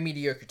very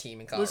mediocre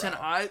team in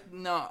Colorado.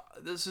 Listen,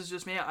 this is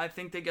just me. I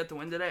think they get the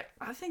win today.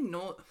 I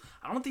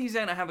don't think he's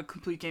gonna have a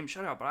complete game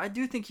shutout, but I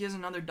do think he has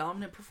another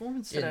dominant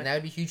performance today. Yeah, and that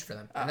would be huge for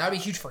them, and that would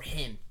be huge for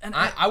him. And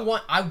I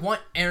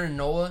want Aaron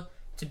Nola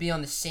to be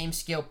on the same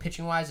scale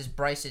pitching wise as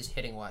Bryce is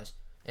hitting wise,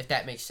 if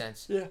that makes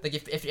sense. Yeah. Like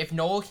if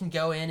Nola can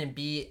go in and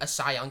be a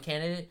Cy Young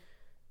candidate,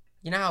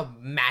 you know how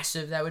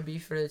massive that would be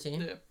for the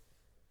team. Yeah,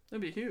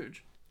 that'd be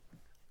huge.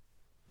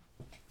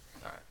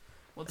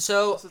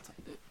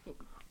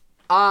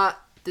 The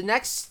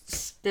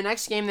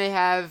next game they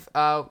have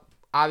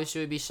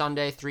obviously would be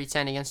Sunday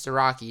 3:10 against the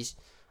Rockies.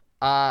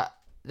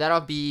 That'll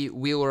be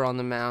Wheeler on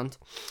the mound.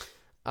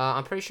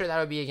 I'm pretty sure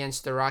that'll be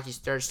against the Rockies'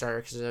 third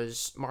starter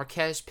because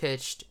Marquez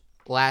pitched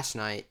last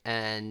night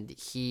and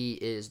he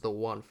is the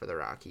one for the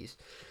Rockies.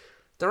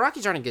 The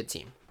Rockies aren't a good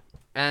team,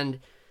 and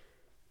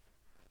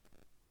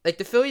like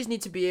the Phillies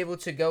need to be able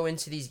to go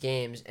into these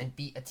games and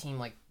beat a team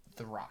like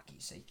the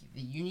Rockies. Like,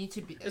 you need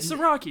to be. It's the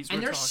Rockies,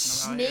 and they're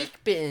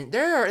snake bitten.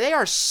 They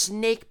are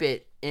snake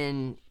bit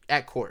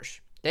at Coors.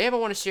 They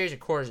haven't won a series at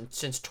Coors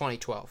since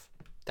 2012.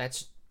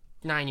 That's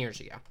 9 years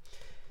ago.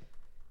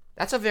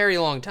 That's a very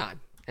long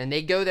time, and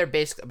they go there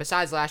basically.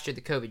 Besides last year,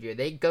 the COVID year,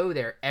 they go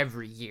there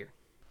every year.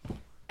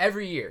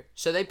 Every year.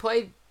 So they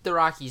play the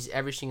Rockies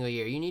every single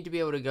year. You need to be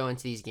able to go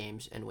into these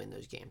games and win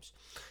those games.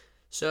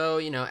 So,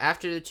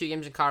 after the 2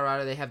 games in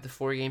Colorado, they have the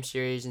 4-game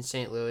series in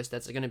St. Louis.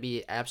 That's going to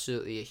be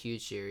absolutely a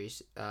huge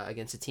series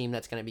against a team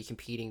that's going to be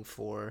competing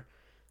for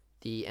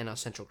the NL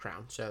Central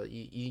crown. So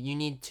you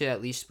need to at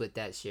least split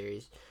that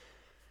series.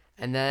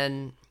 And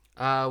then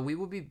we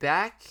will be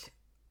back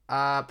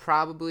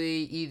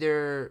probably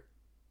either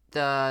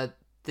the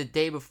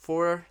day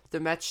before the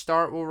Mets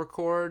start we'll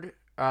record,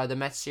 the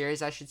Mets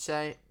series, I should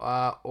say,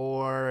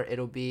 or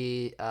it'll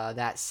be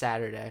that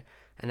Saturday,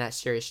 and that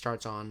series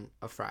starts on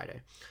a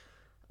Friday.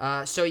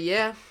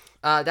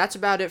 That's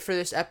about it for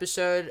this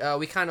episode.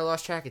 We kind of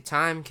lost track of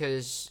time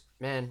because,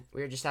 man, we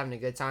were just having a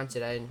good time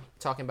today and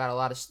talking about a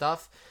lot of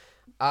stuff.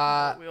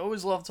 We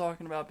always love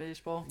talking about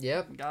baseball.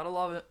 Yep. Gotta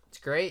love it. It's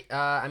great.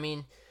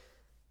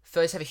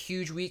 Phillies have a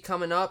huge week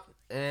coming up,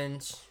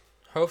 and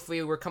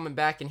hopefully we're coming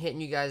back and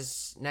hitting you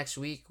guys next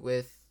week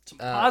with some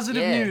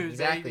positive news.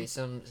 Exactly.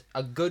 Baby.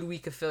 A good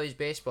week of Phillies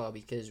baseball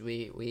because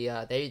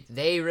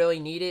they really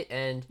need it,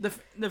 and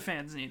the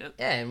fans need it.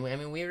 Yeah, and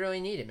we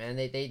really need it, man.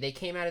 They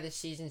came out of this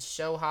season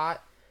so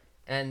hot,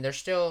 and they're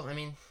still.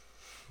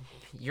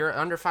 You're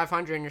under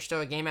 500 and you're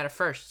still a game out of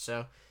first,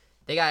 so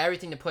they got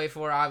everything to play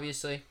for.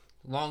 Obviously,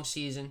 long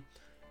season.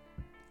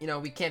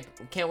 We can't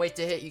wait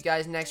to hit you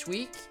guys next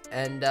week,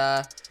 and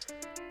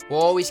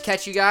we'll always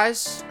catch you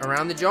guys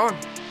around the John.